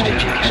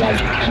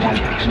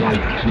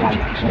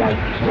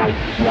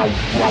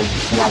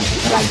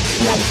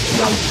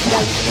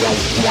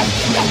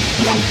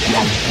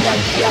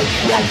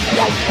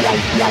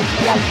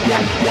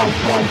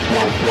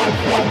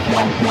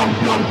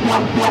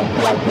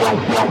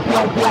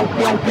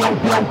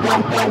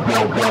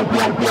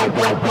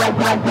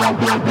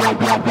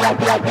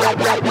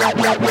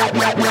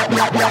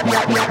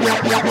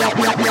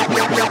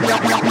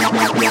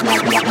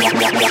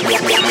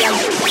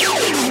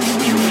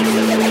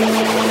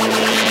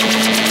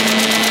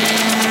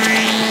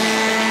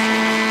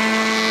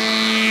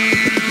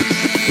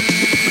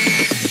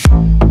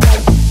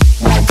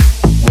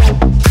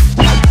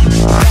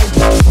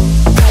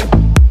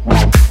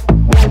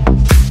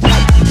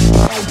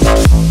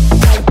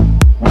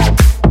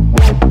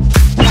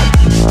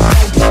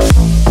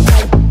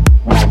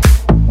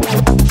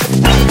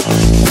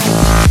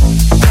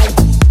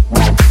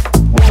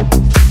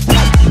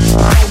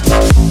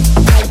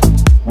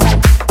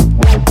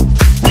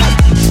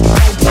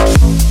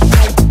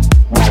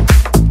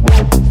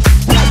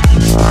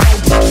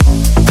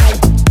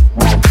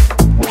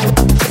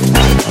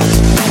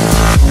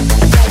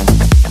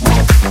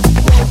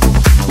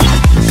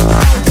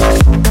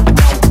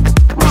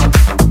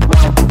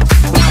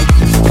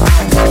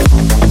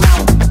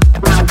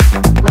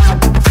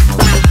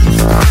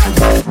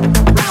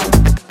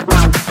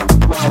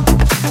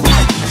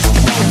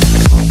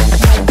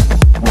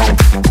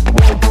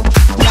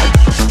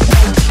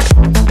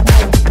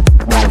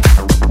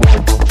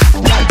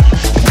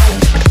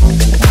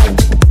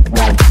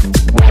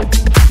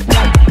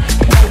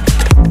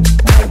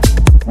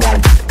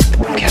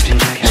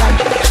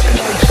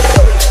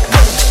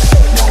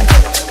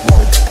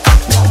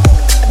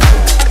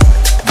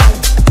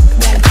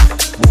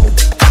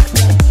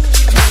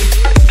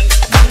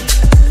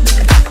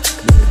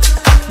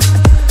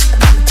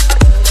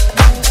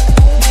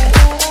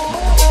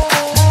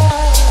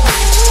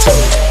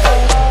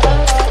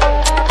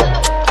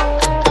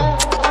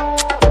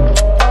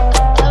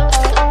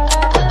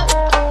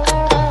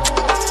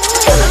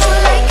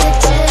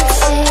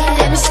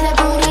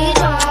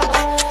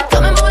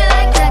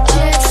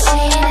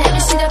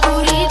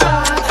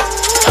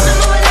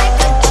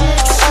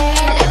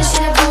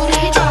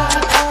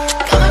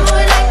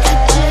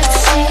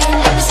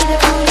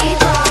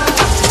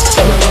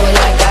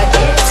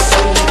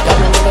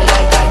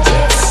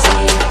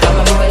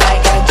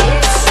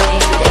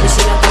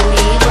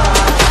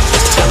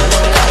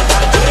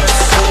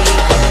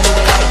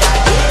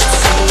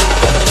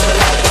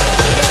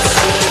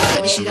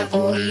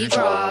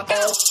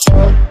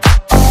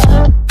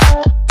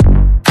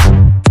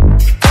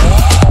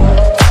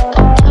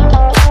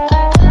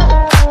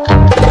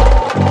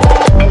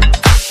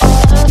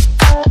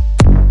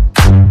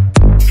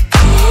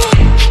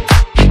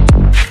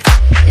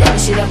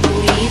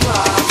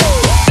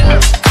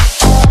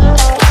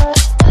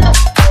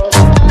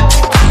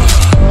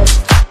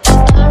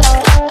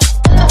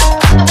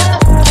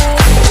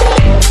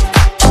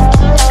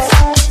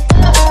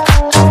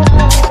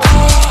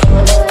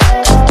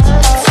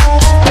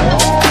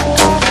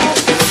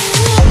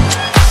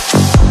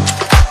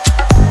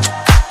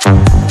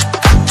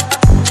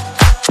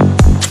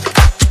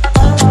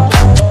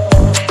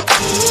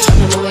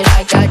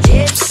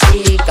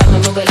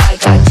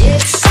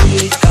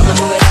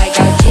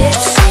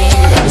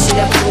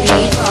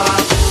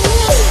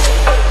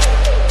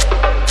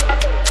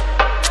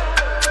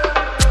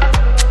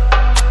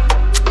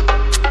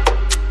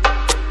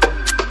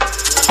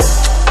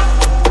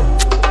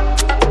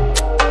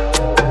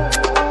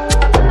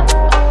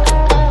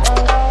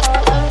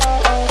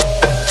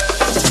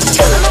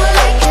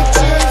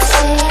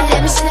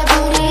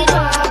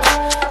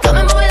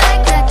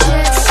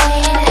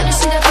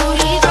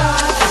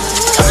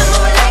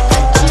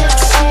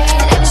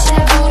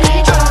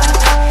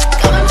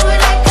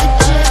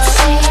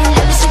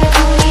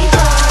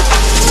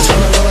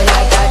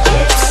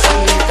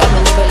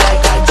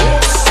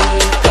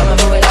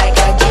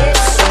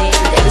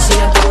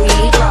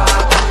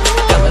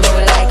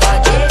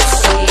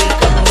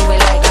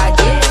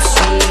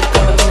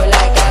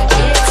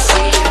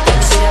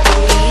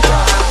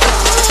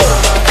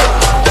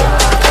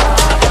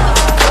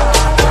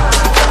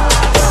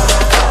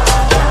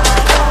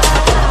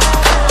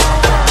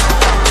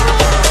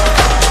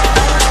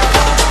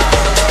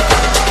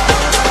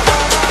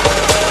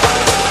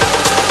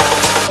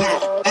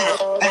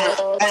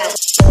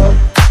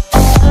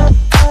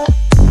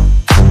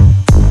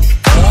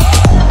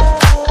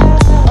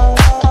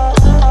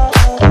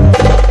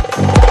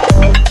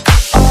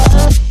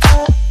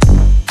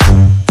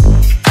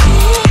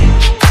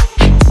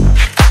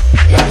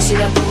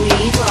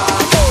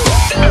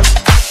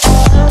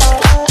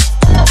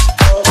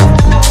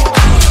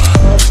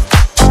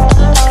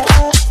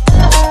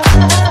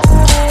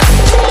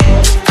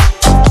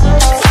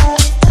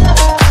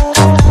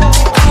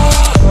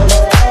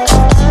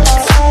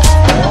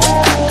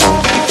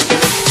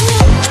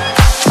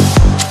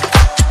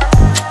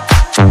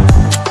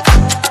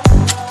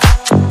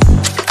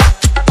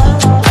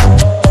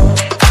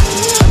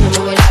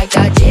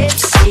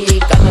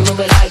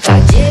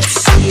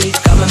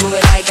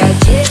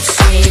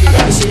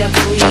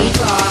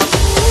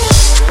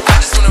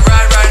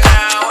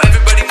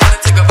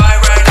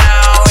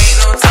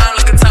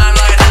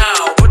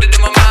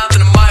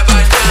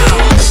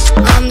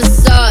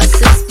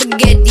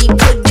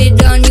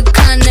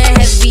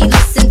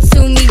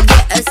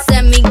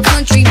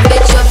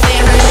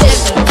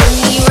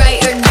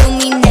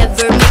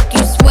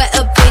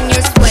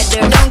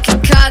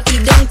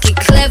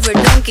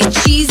funky,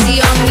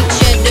 cheesy on me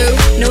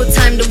cheddar. No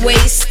time to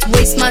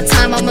waste my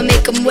time, I'ma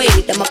make them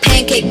wait. I'm a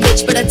pancake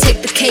bitch, but I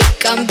take the cake.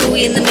 I'm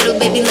gooey in the middle,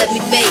 baby, let me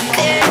bake.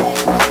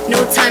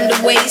 No time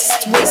to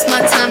waste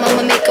my time,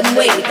 I'ma make them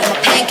wait. I'm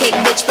a pancake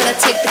bitch, but I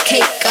take the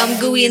cake. I'm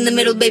gooey in the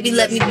middle, baby,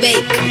 let me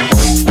bake.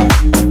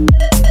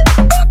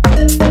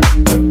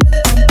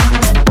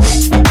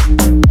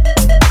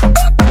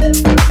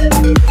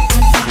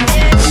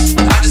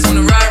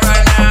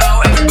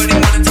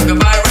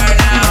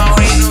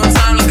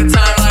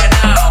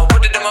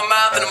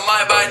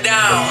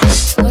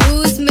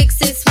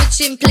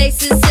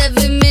 Places,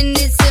 7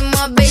 minutes in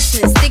my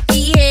basement.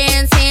 Sticky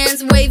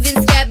hands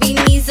waving, scabby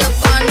knees up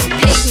on the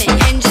pavement.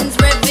 Engines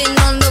revving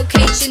on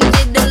location,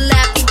 did a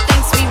lap, he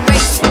thinks we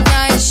racing.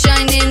 Eyes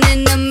shining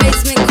in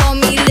amazement, call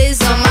me Liz,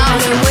 I'm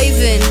out and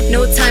waving.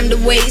 No time to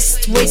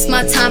waste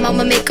my time,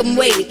 I'ma make them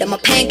wait. I'm a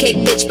pancake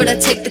bitch, but I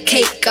take the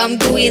cake. I'm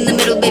gooey in the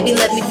middle, baby,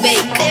 let me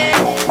bake.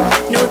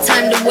 No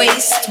time to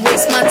waste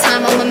my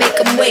time, I'ma make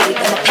them wait.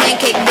 I'm a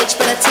pancake bitch,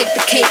 but I take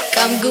the cake.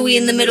 I'm gooey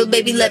in the middle,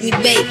 baby, let me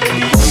bake.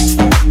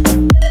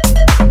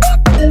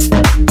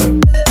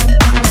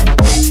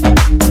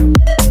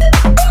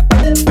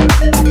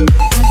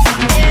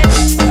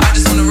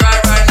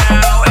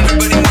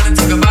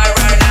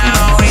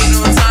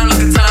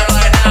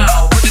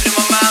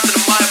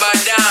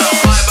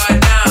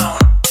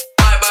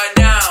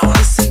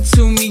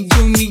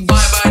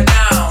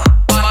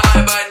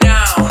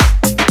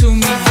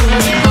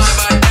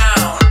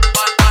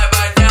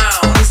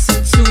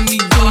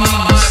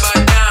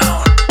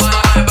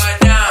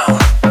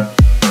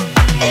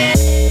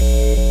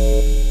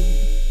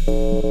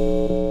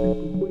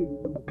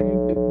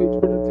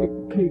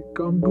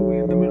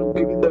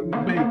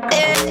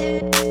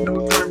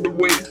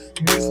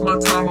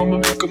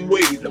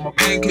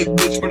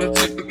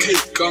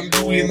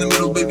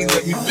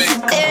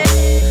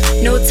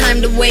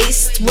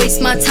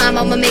 Waste my time,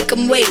 I'ma make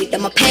them wait.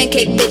 I'm a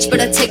pancake bitch,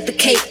 but I take the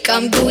cake.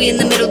 I'm gooey in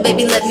the middle,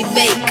 baby, let me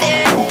bake.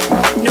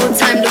 No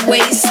time to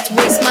waste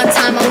my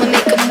time, I'ma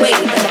make them wait.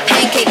 I'm a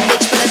pancake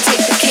bitch, but I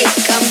take the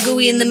cake. I'm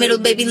gooey in the middle,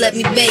 baby, let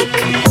me bake.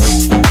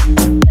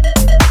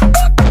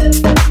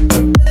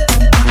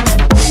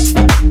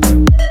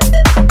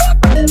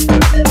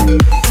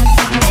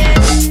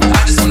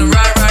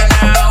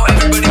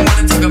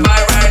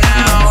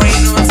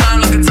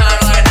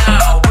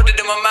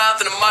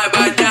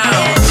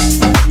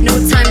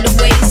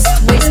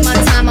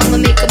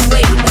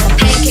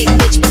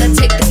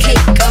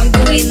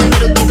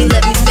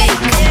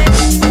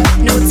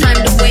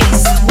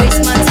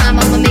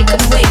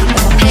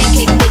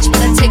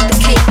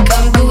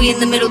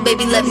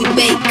 Baby, let me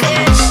bake.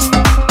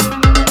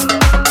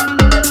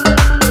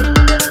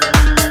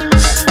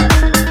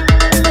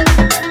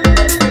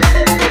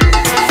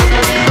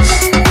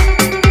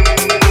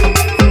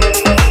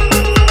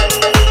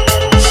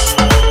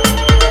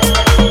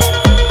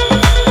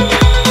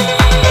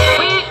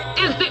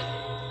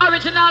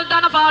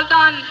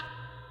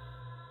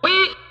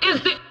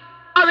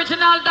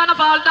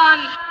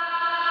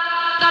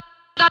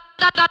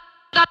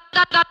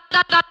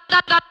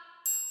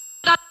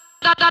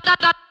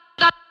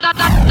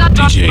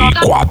 DJ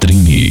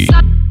Quadrini.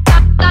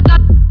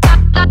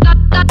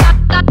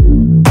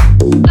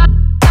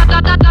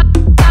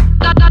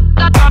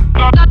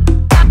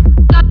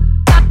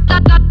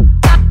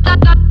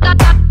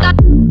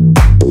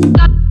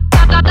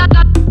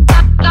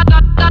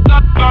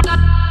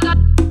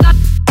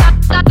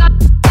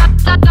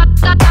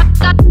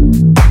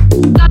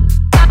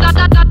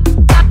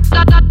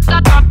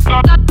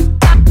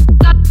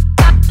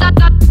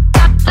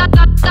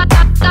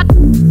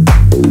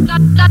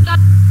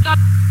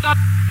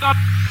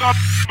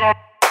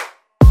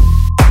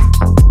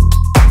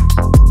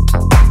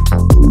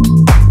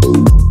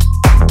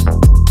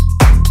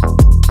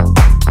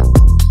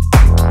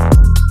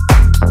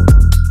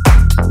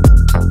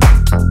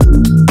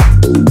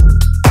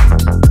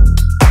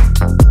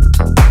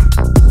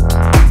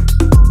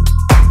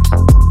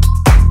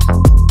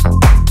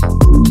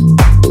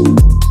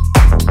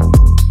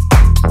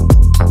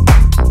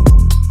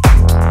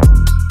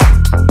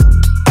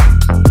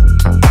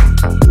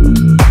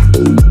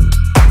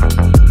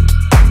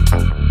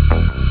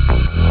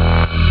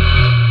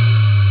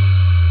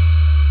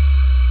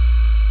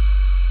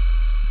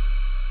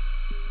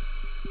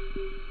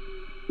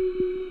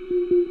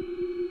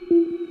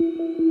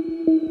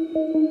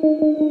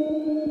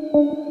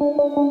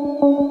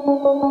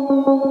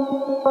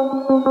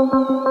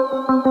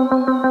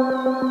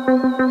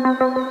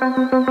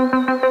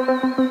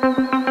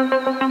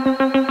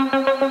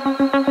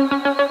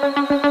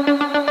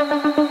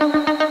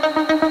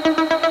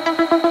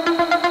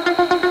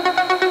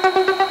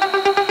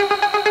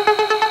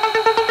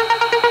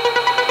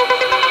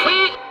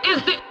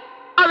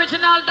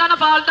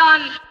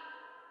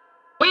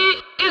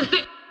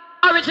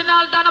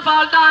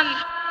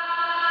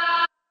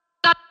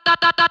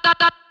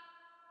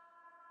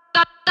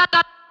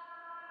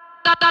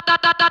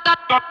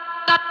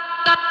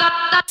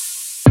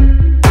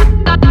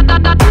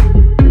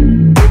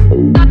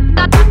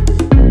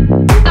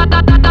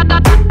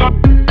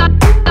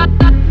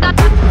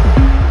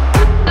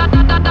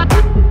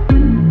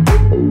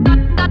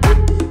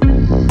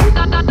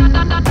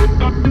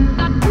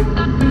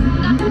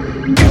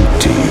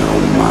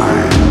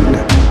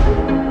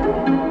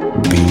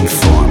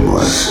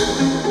 formless,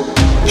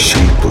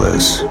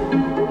 shapeless,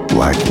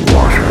 like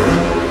water.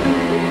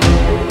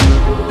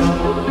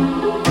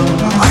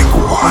 Like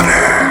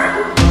water.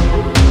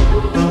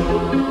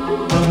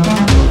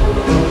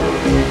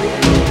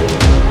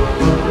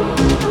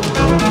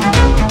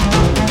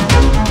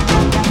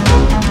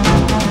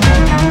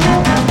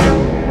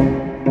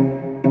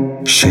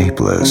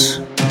 Shapeless.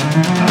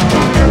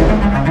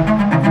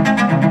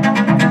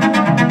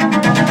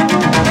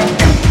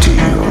 Empty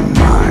your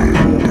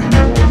mind.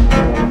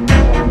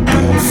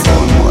 Be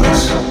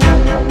formless,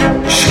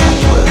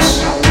 shapeless,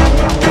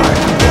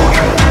 like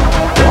water,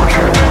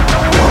 water,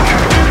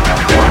 water,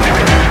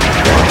 water,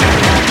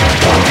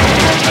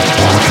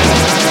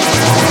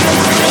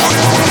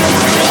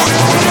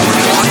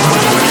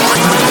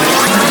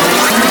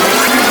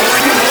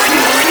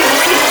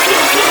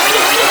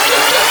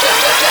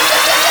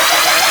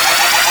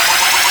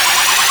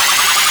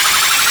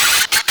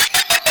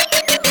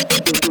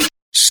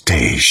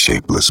 Stay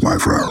shapeless, my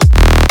friend.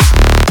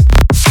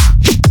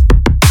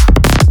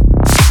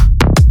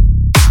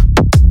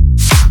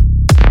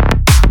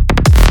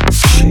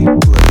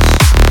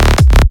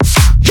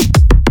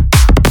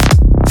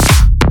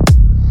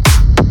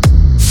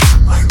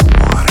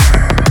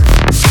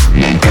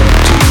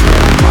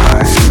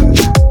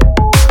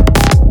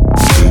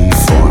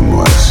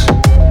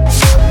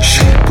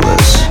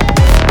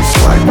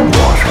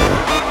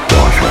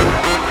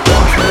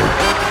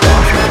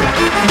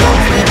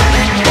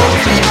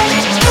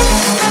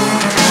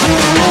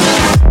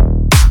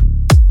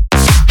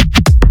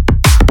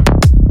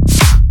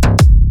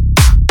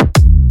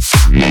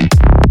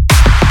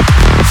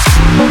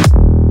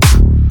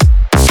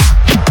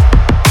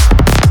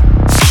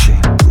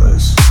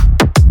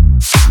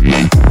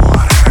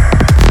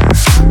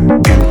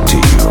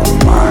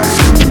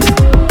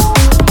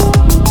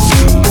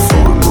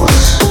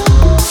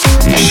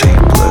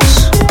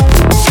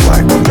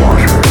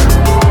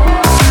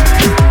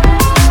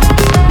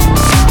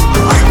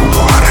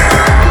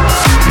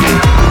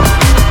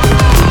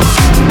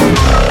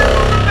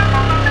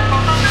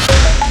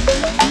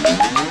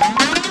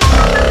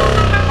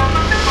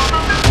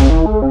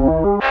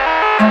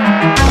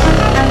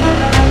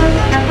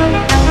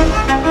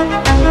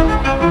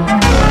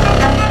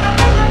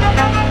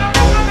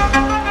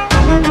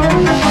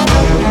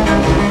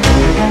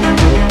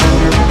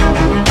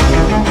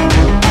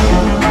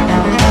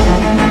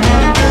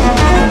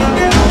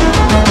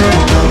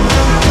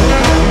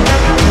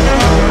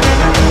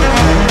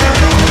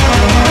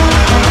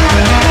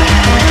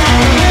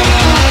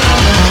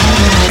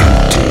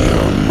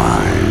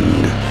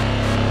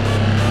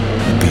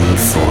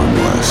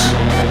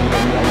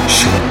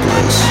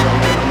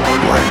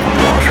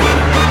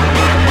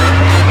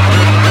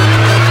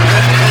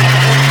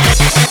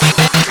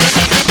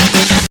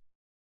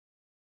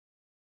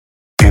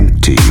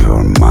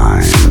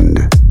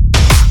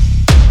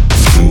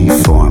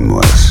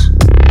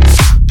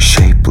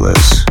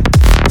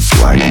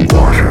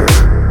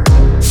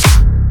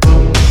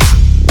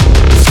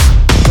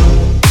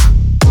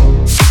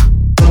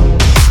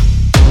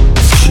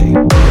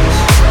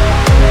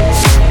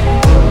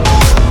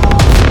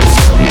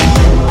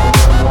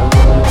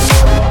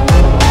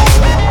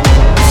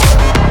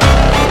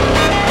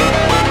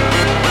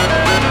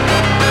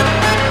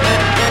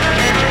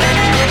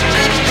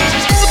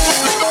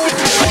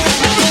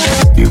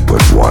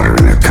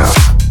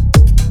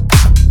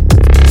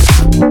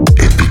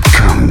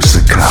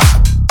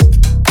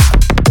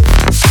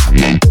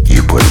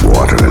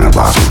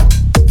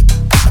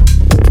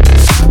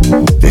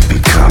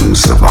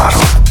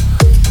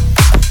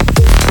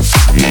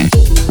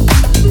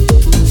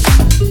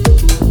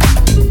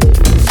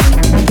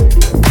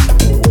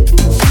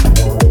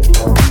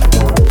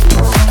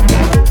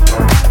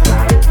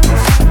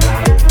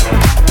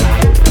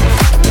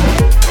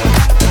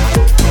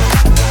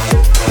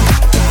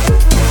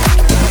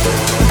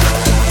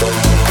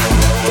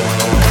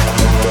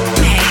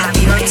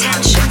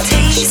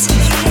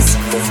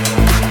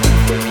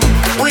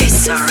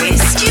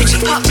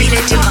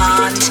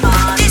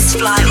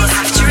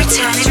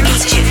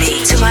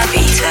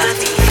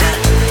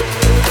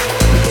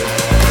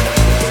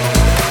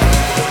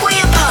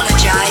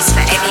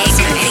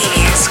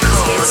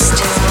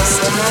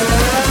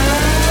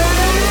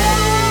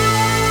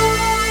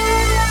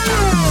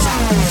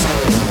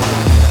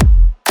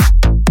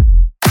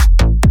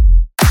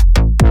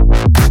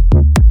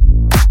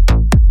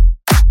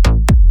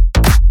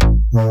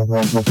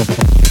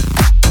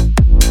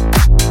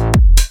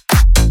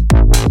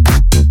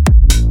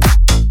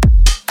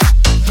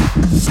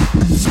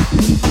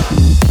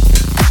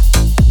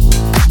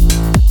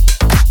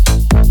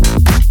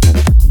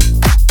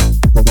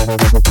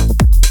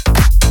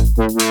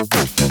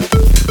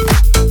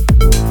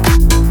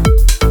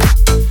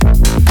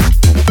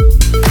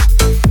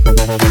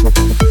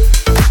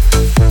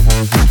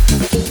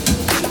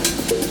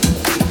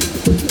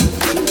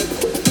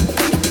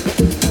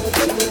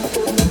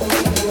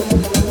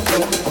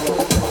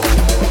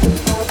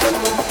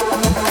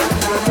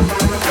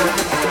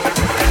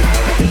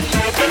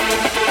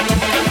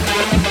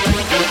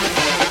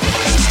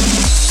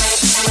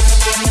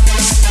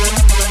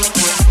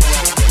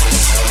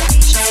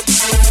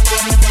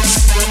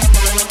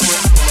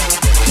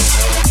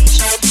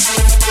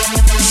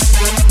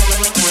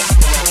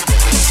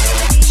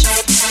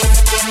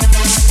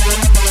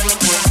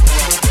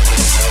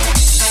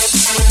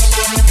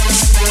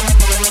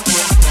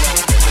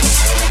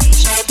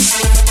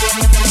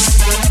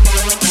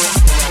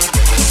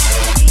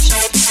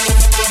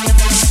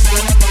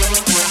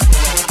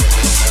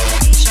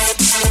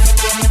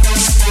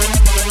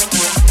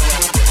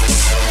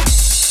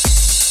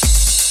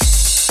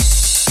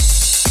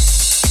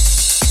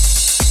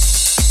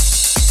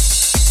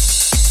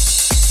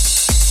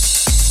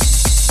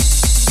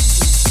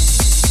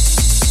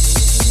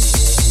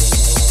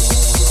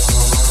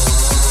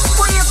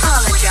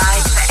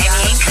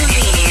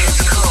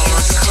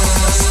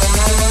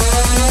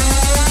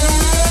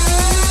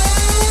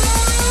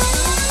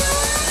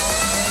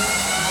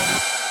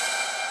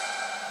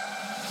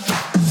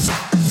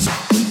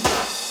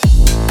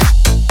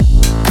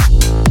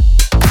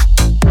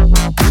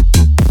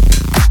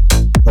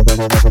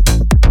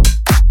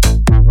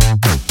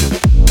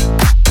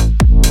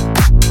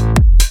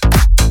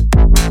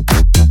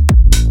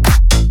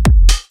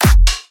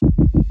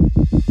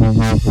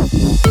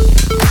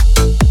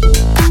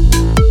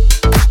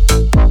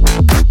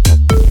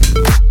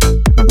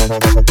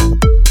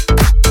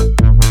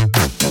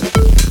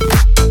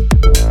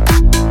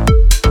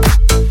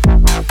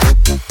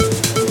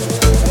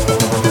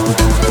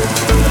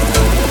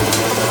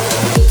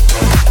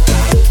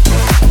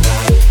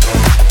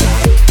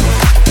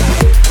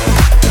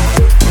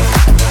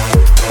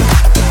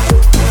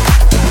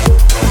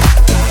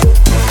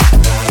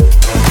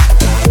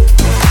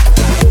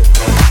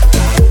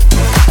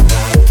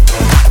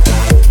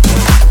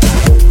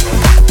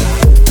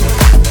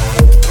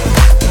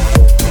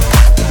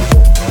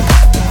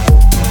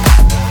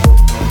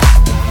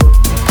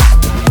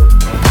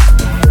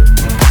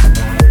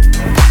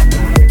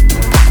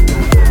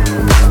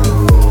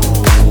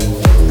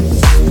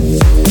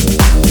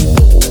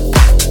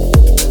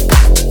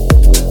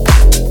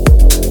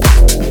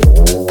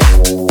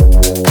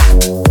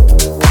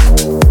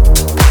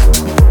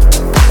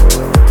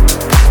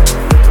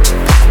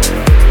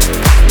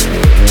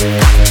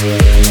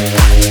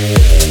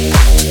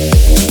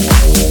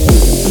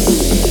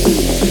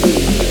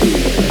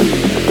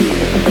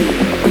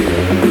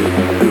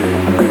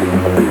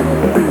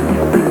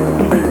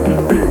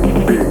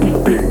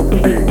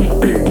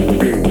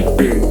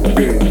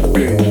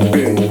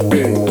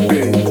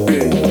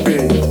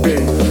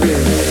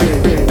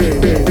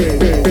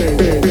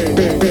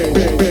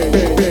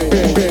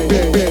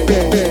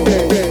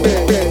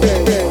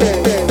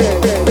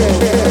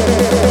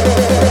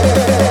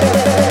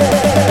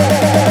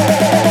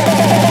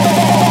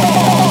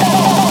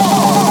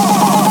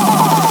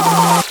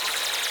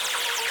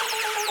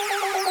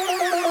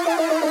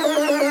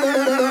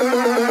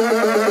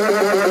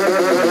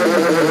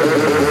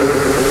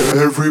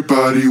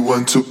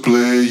 want to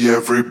play,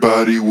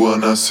 everybody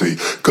wanna say,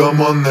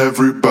 come on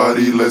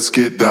everybody, let's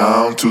get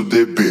down to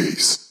the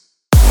bass.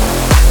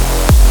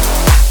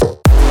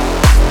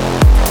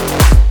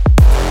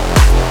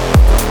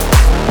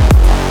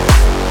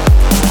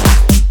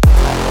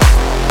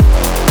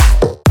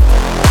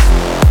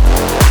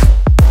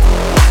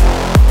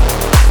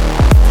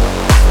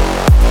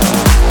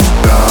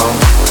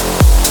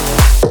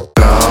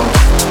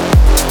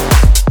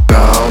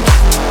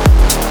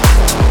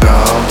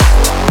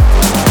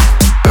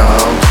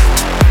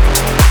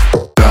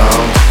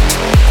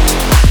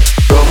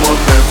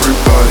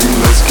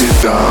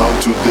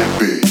 Down to the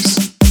bass.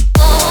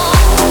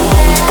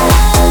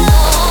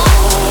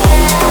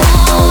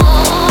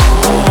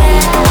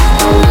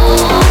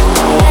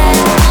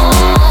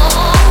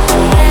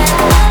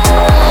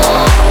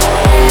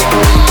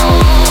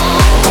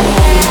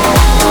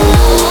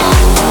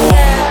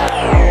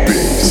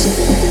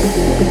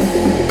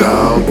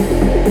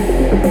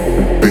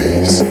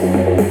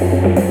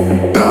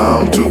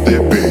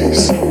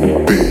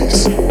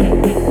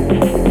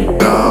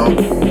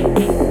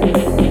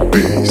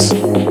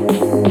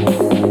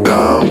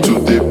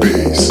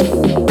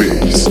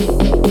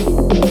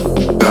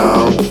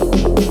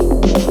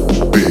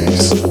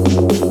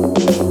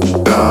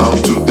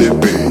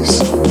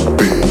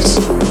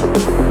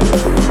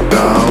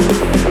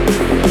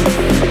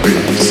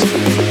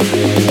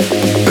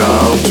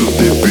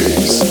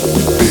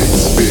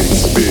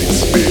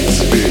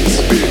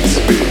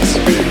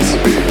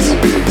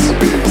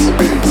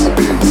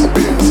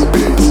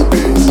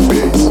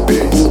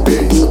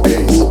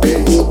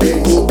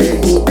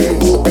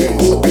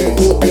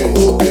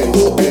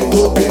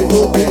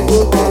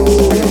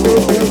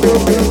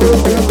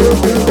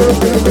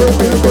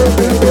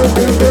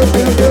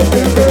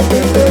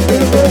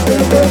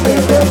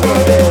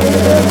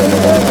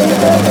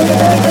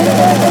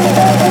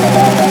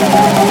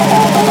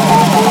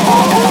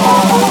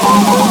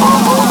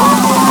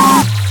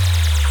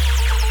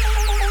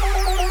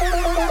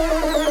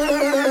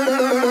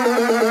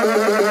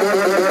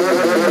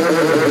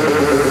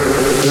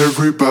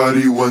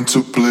 Everybody want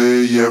to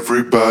play,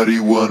 everybody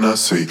wanna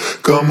say,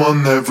 come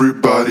on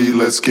everybody,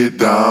 let's get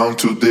down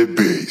to the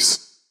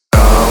bass.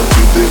 Down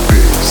to the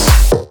bass,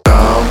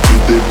 down to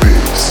the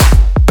bass,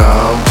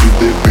 down to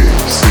the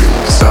bass,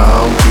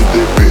 down to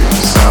the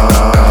bass,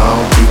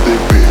 down to the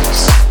bass,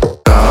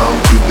 down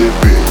to the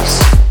bass,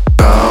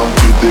 down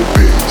to the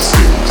bass,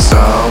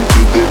 down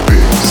to the bass, down to the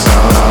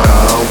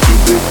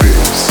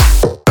bass,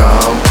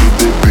 down to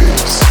the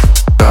bass,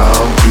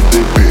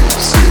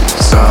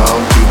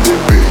 down to the bass, down to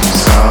the bass, down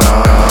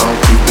to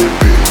the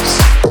bass,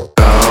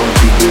 down to the bass, down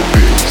to the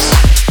bass,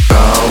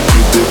 down to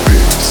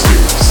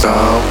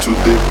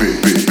the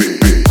bass.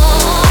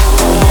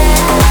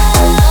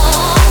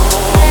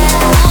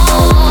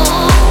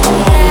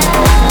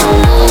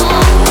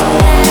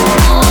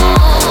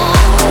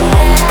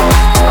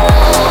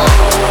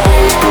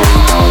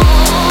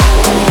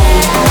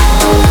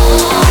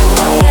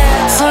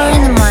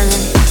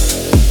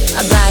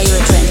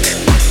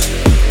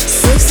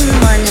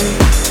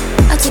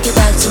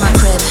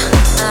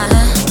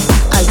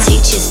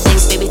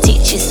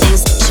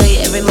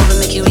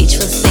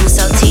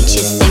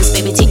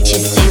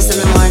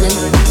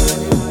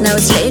 Now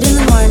it's late in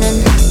the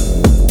morning,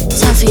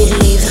 time for you to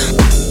leave.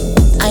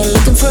 I ain't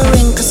looking for a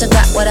ring, cause I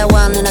got what I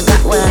want and I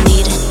got what I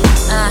need.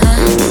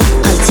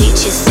 I'll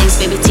teach you things,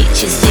 baby,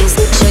 teach you things.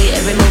 Show you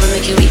every move and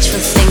make you reach for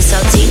things.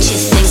 I'll teach you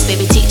things,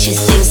 baby, teach you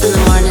things in the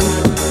morning.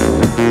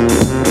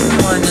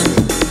 Morning,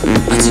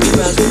 I take you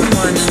back in the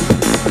morning.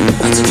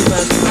 I take you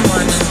back in the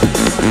morning.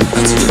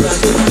 I take you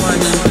back in the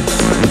morning.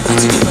 I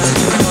take you back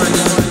in the morning.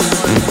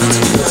 I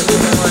take you back in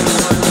the morning.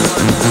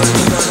 I take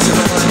you back in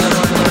the morning.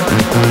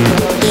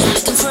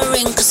 Looking for a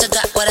ring, cause I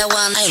got what I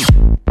want.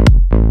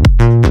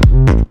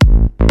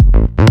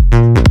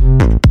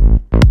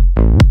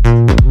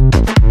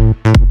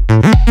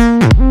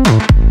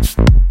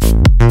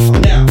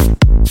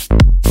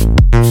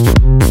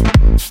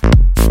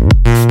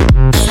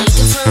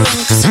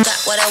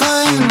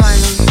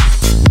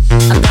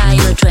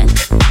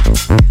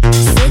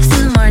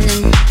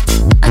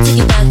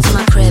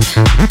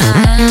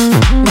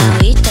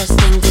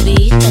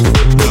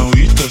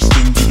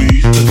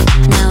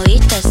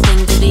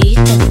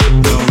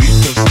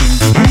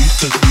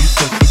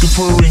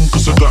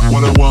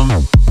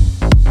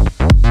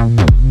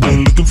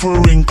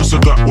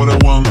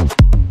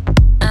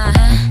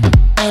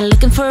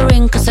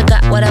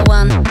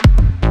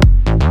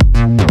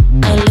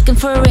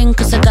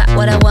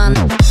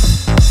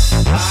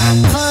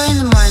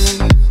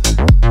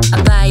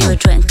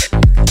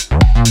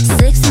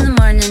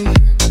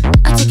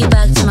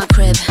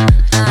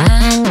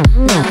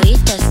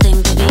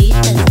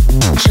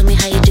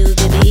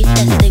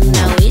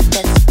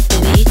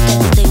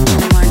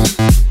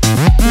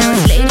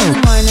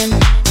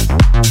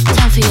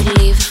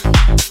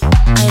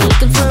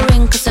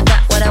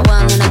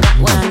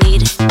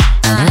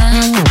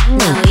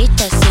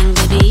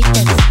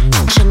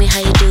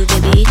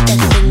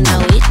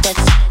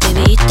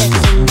 Baby,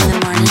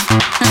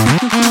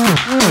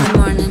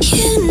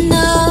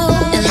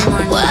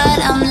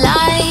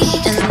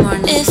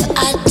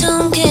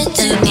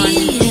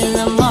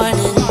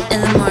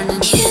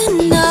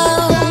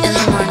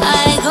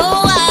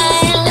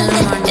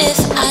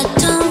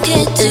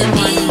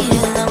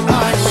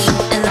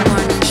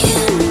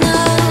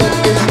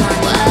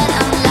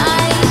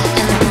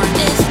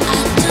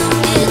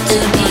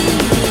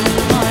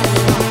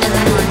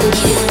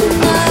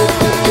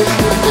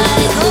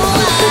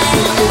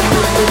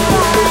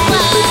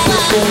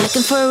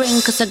 for a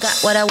ring cause I got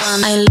what I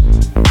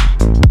want.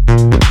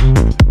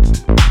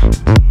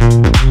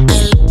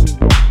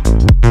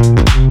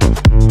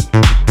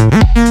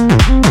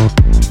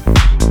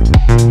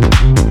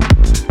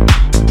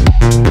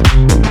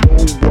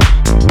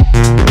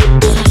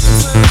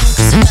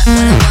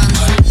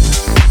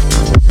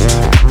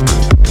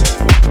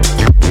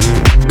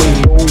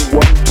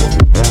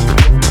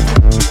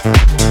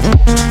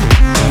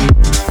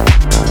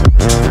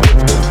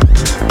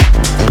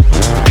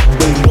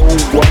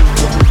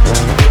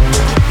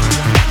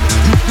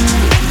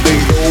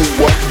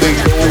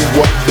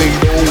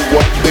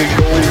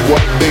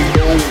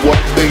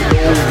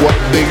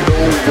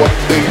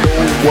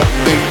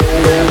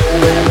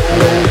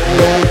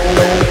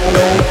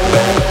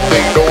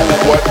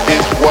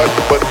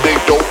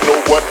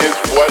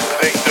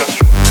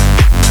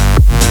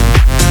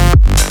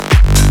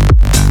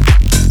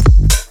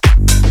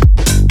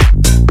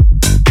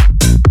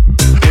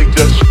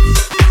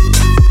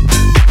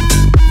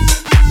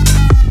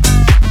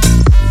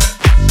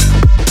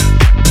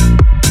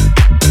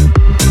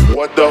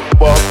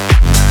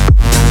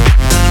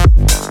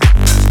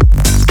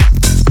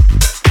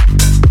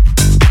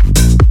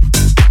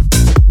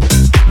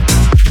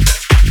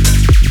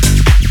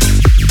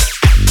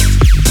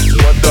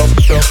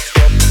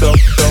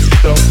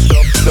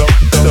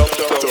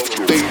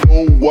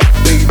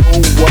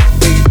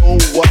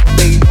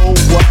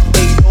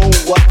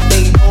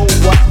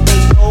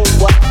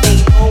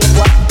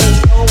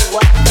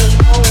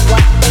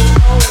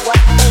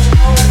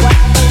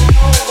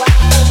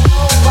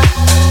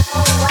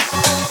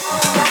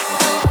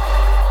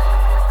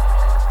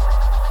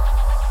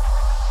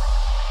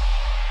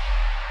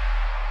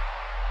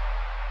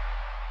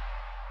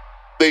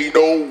 They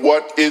know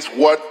what is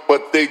what,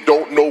 but they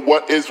don't know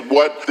what is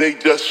what. They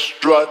just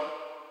strut.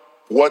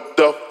 What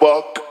the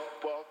fuck?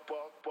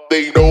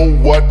 They know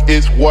what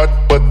is what,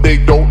 but they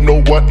don't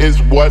know what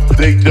is what.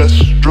 They just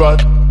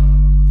strut.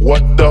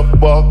 What the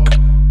fuck?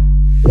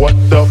 What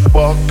the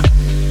fuck?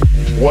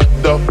 What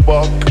the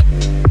fuck?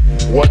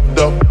 What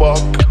the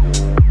fuck?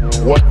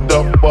 What the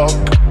fuck?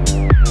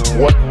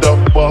 What the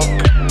fuck?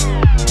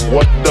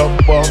 What the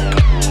fuck?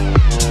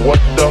 What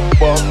the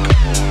fuck?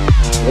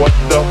 What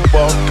the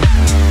fuck?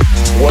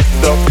 What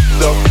the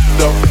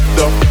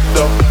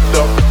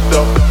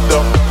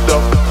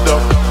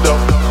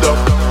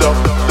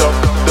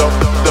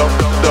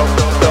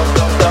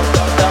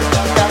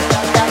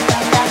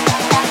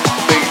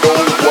They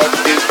know what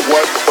is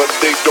what, but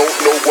they don't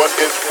know what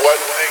is what.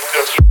 They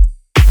just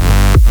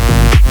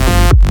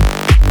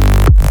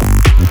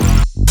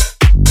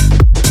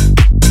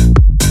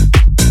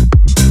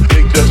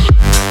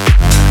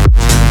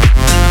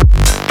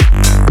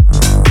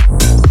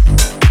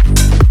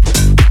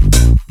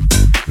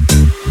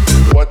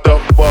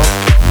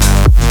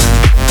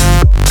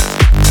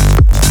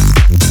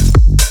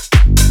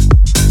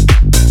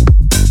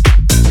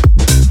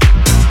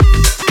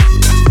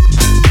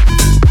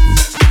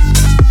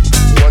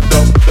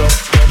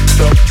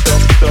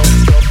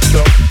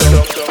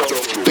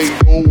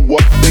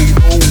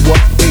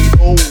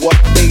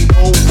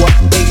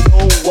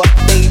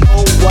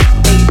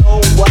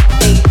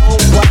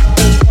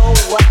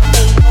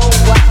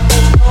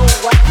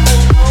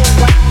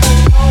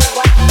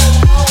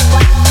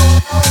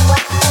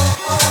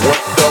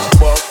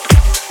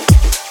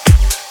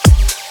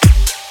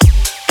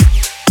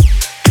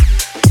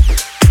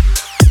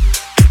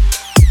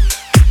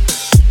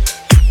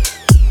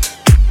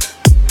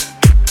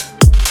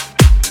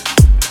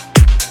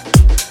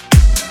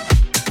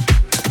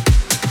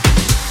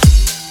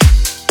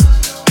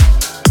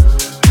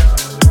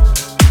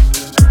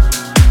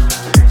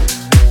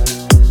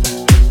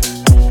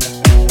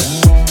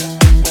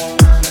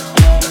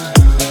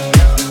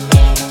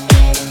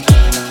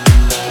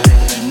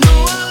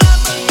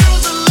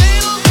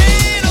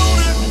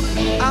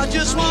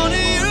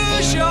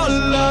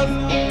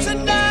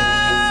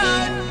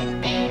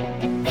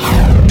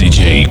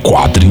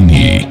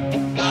Quadrini.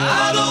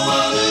 I don't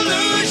wanna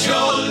lose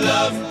your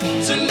love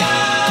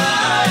tonight.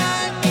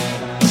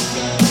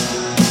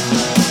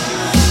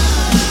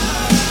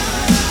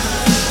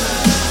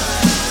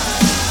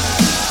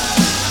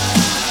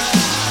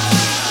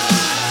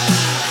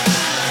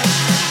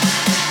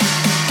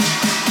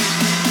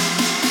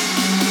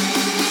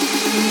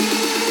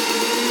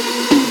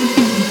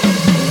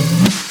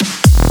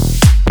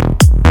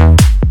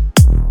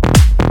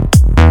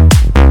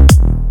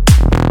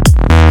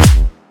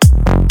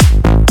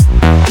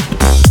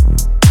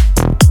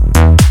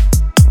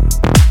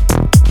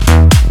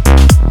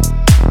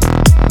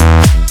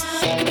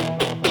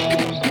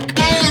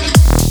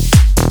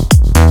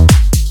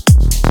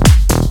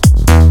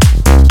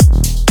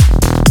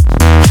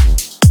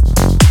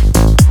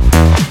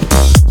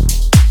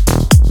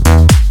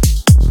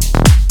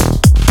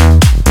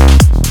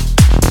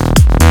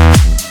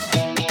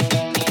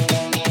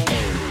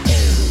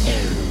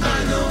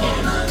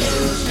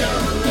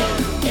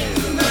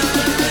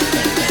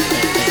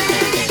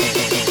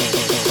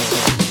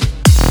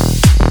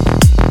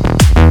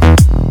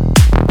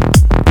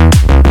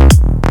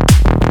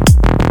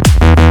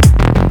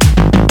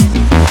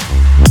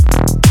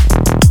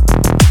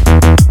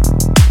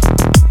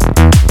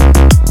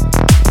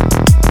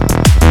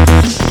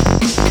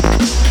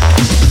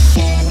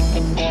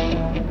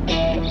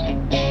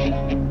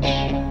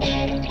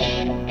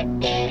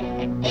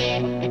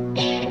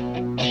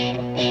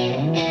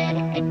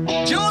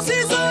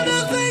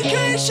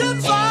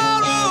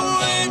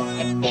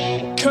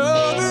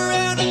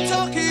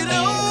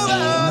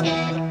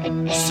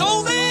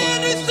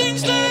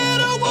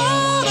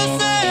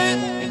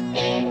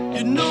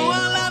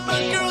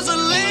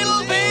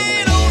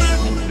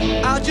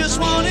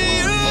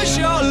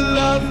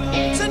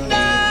 love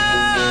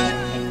tonight.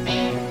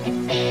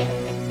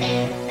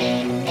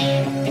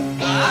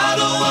 I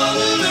don't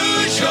wanna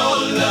lose your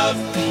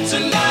love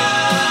tonight.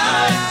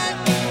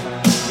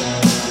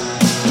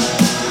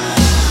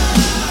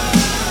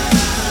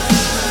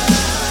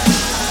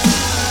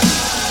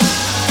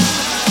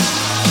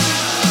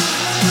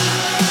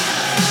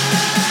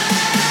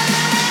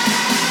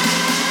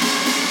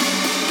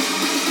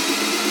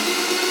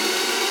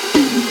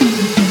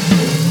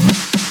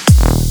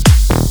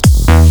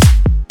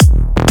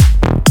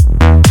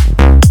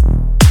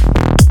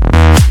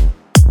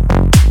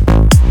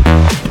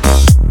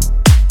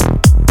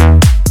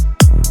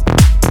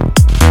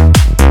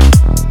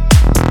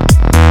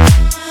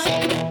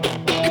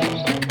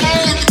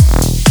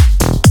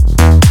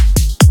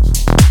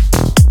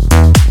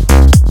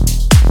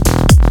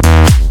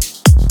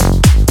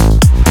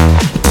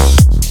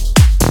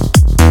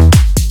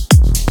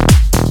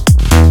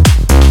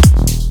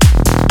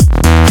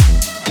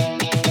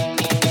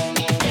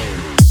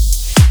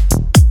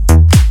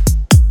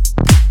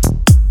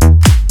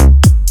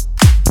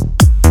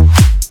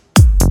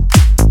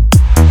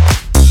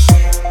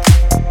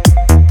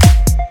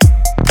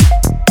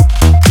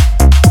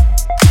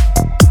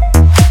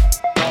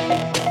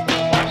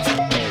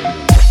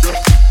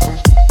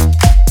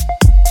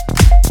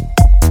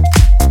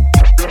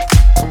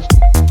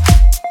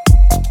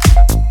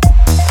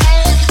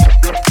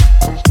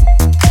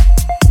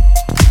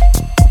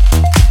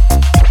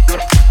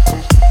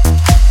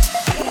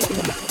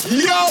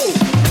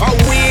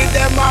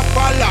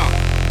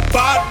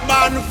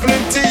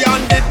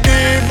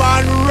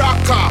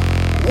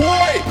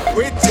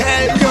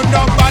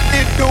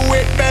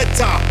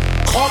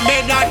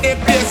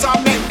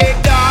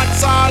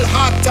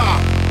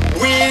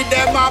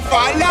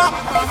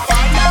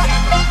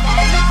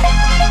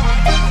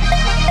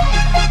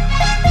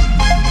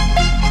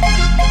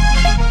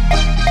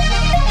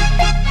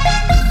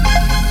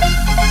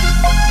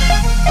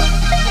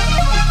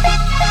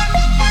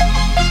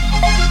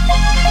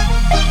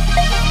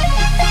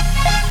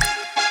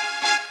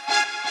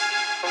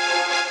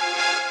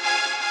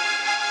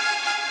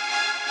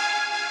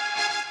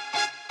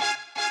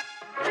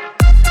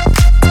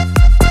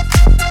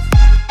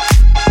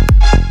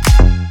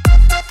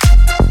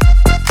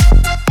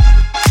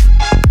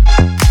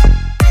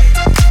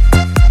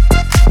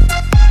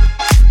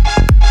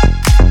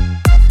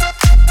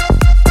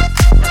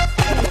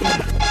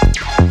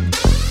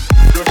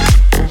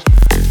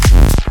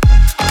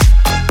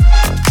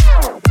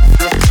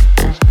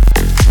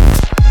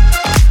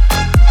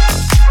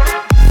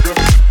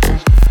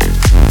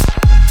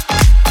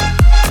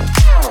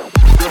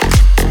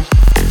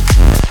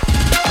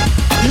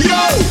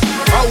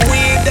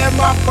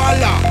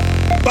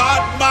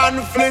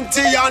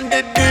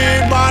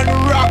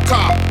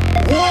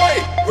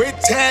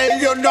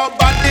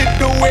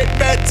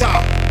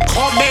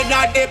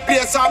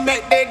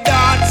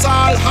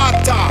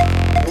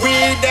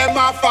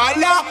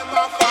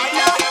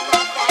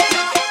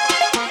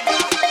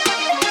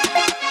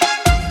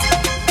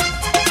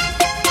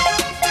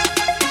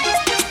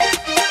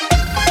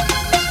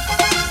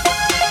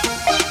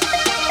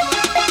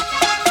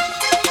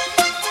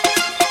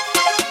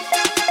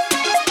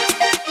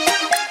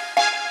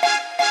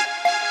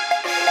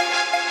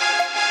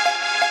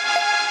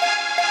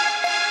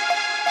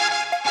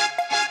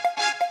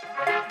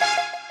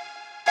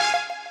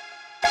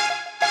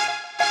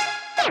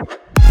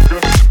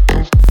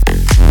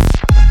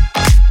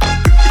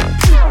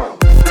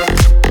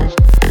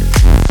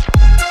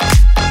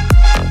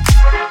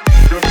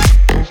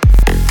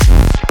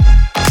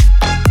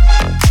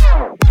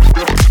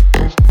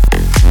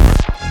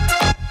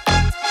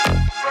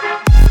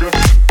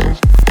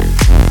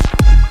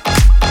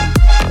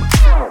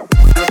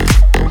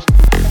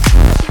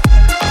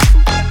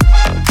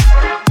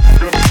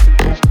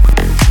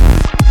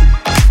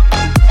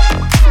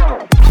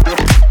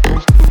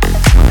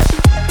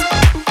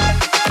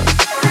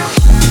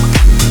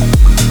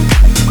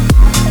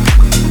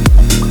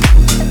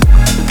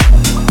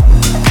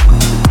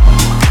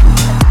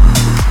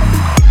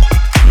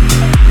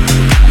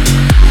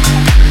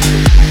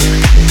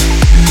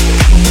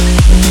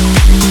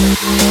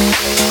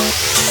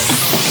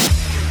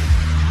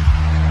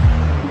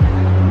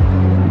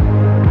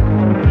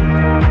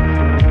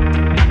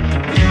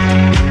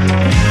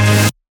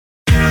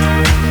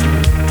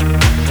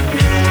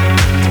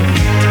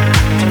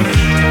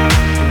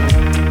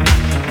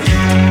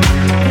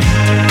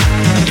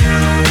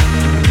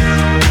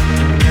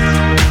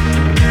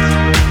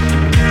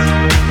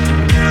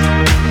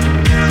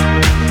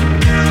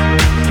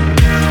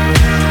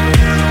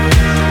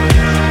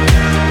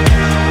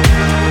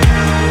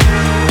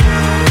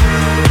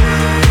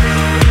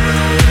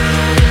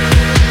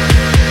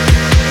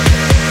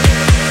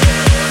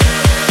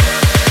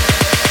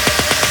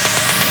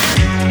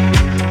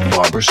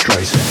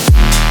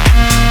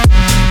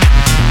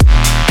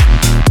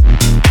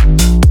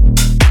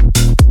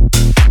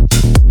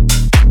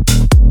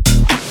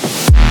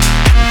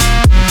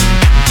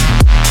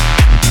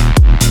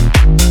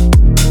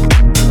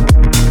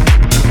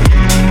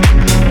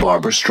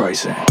 Barbra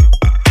Streisand.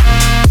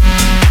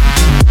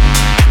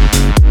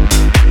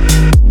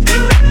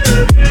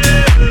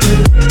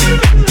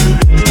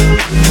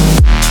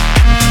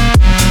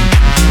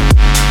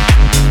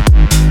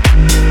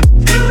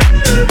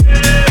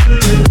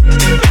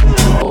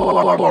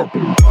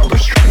 Barbra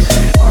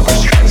Streisand. Barbra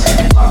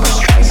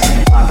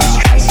Streisand. Barbra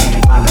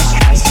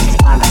Streisand.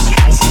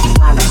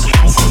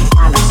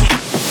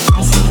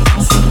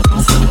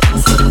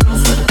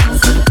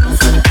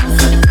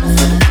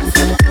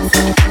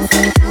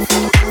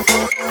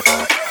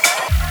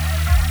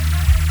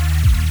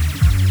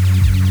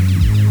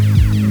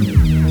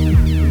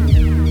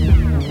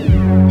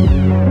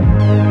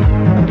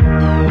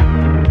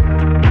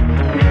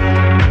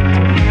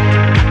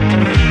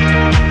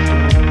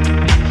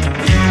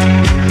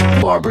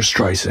 Barbra Streisand. Barbra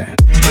Streisand.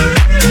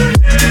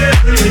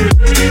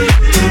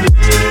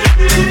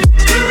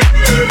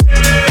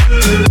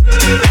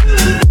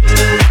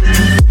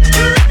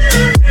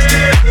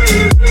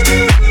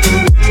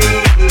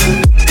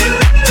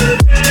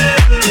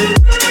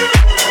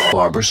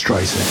 Barbra Streisand. Barbra Streisand. Barbra Barbra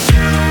Streisand.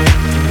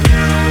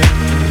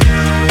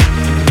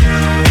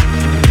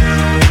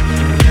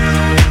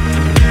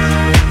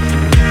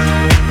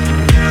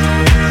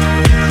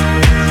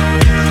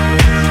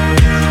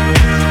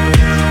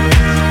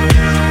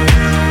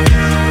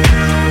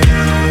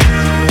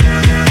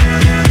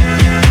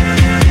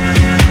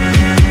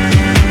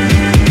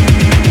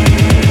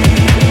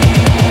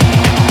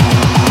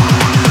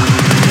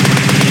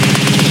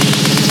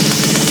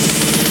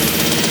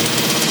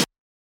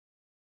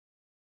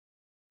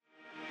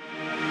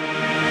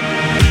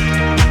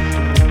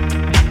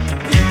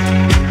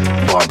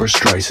 Barbra Streisand. Barbra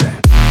Streisand.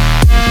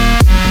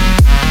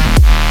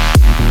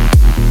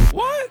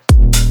 What?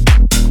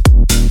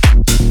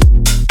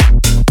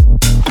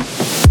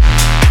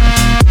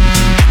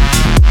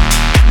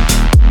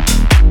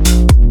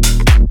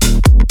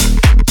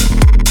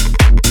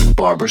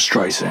 Barbra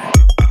Streisand.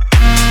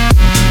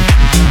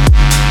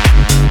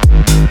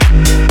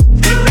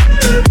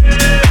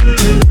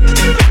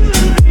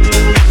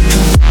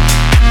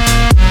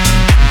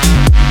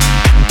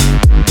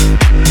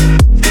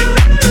 Barbra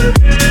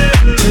Streisand. Barbra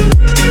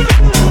Streisand.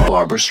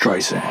 Barbra Streisand. Barbra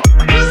Streisand.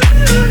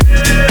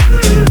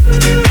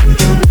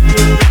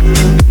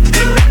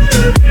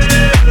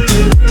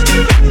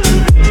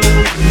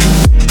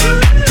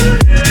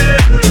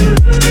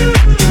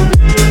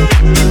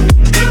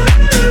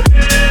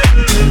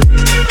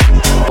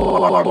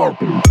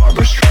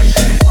 Barbra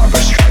Streisand. Barbra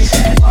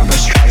Streisand. Barbra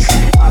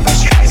Streisand.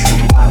 Barbra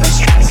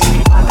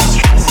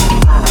Streisand.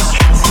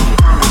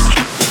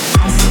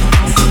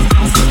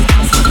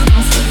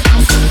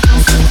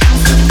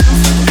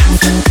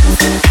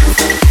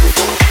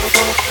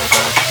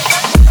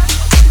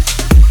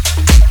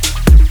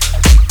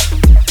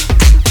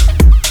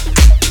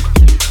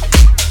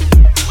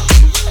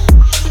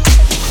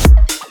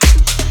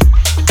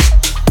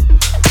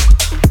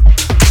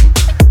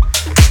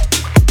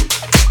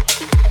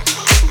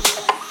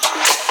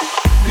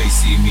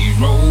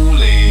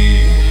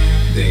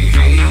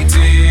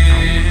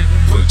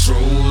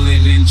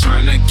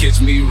 Catch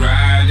me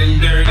riding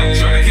dirty.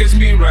 Tryna catch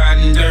me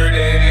riding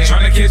dirty.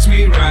 Tryna catch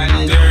me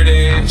riding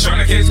dirty.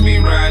 Tryna catch me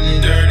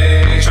riding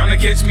dirty. Tryna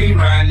catch me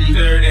riding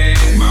dirty.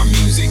 My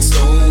music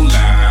so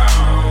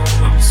loud,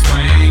 I'm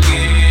swinging.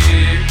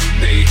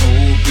 They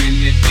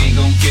hoping that they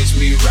gon' catch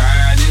me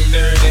riding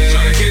dirty.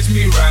 Tryna catch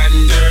me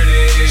riding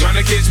dirty.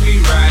 Tryna catch me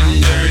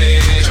riding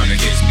dirty. Tryna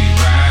catch me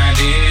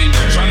riding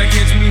dirty. Tryna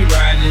catch me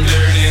riding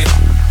dirty.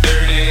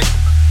 Dirty,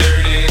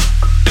 dirty,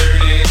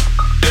 dirty,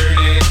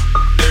 dirty,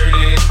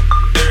 dirty.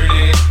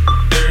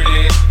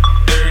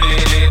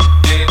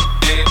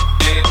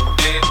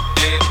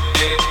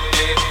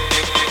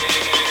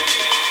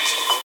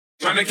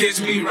 Tryna catch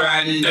me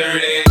riding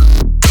dirty.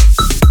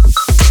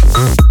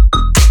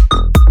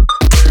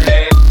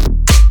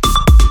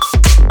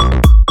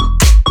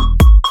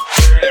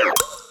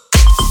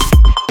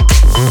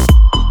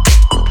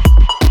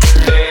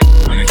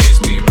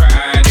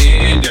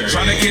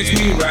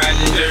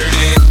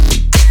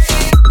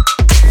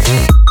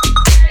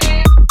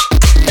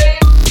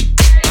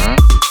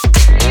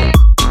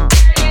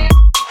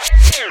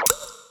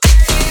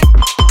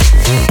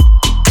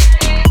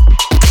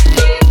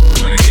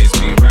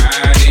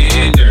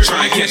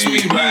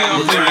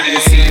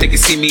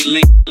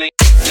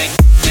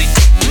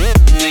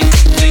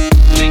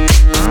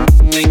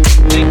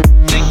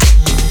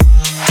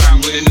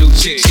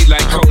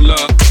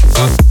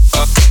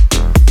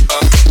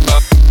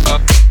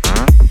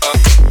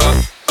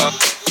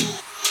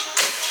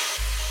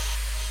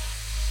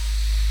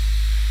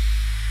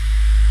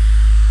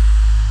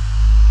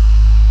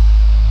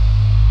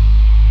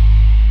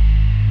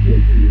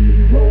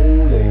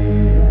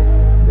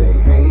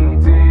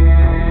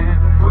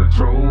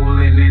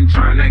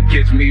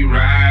 Catch me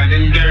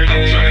riding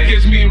dirty. Tryna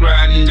catch me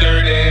riding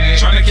dirty.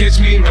 Tryna catch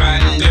me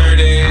riding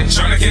dirty.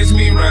 Tryna catch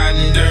me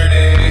riding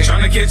dirty.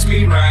 Tryna catch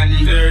me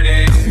riding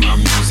dirty. My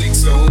music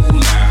so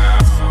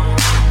loud,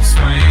 I'm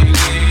swinging.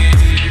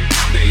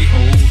 They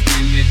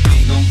hoping that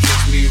they gon'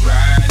 catch me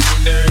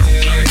riding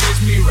dirty. Tryna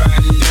catch me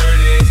riding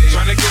dirty.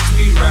 Tryna catch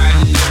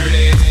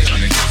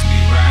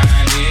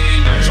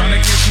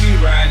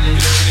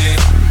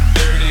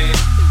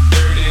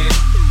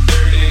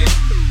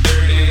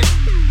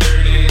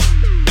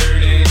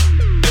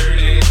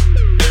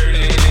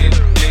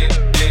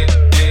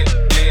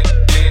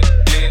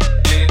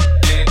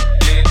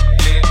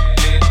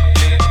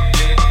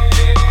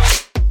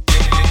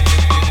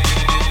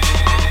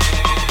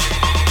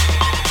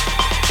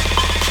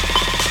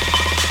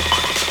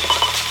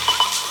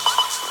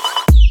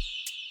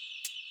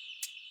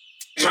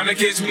Tryna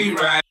catch me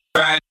ride,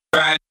 ride,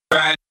 ride,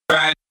 ride,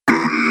 ride.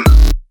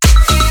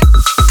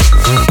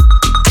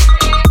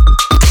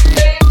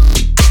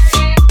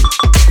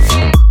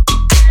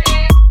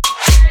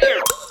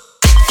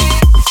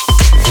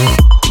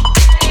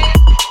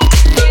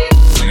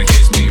 Tryna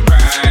catch me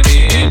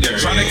riding dirty.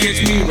 Tryna catch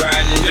me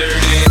riding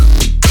dirty.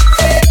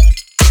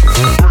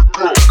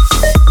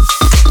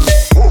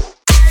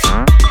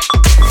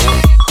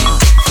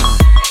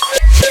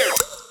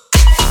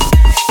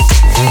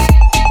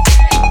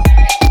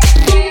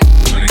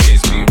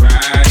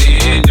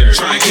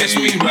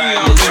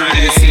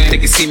 They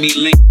can see me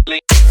link,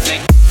 link,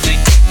 link, link,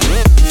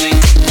 link,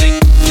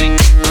 link, link,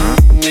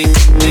 link,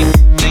 link,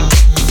 link.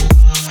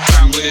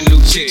 I'm with a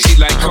new chick, she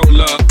like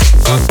cola.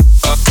 Up,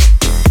 up,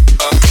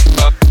 up,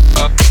 up,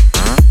 up.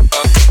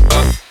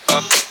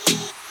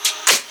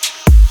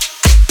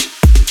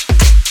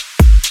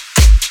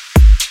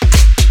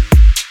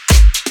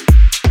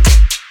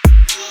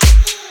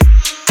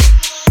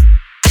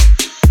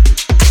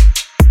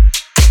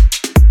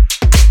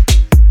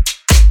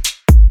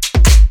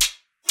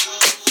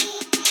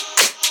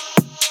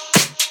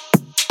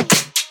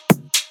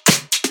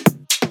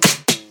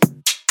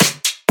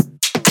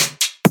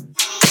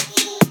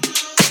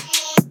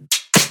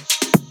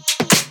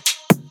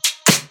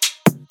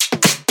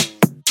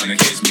 Tryna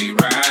catch me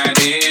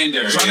riding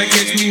dirty. Tryna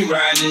catch me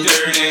riding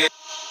dirty.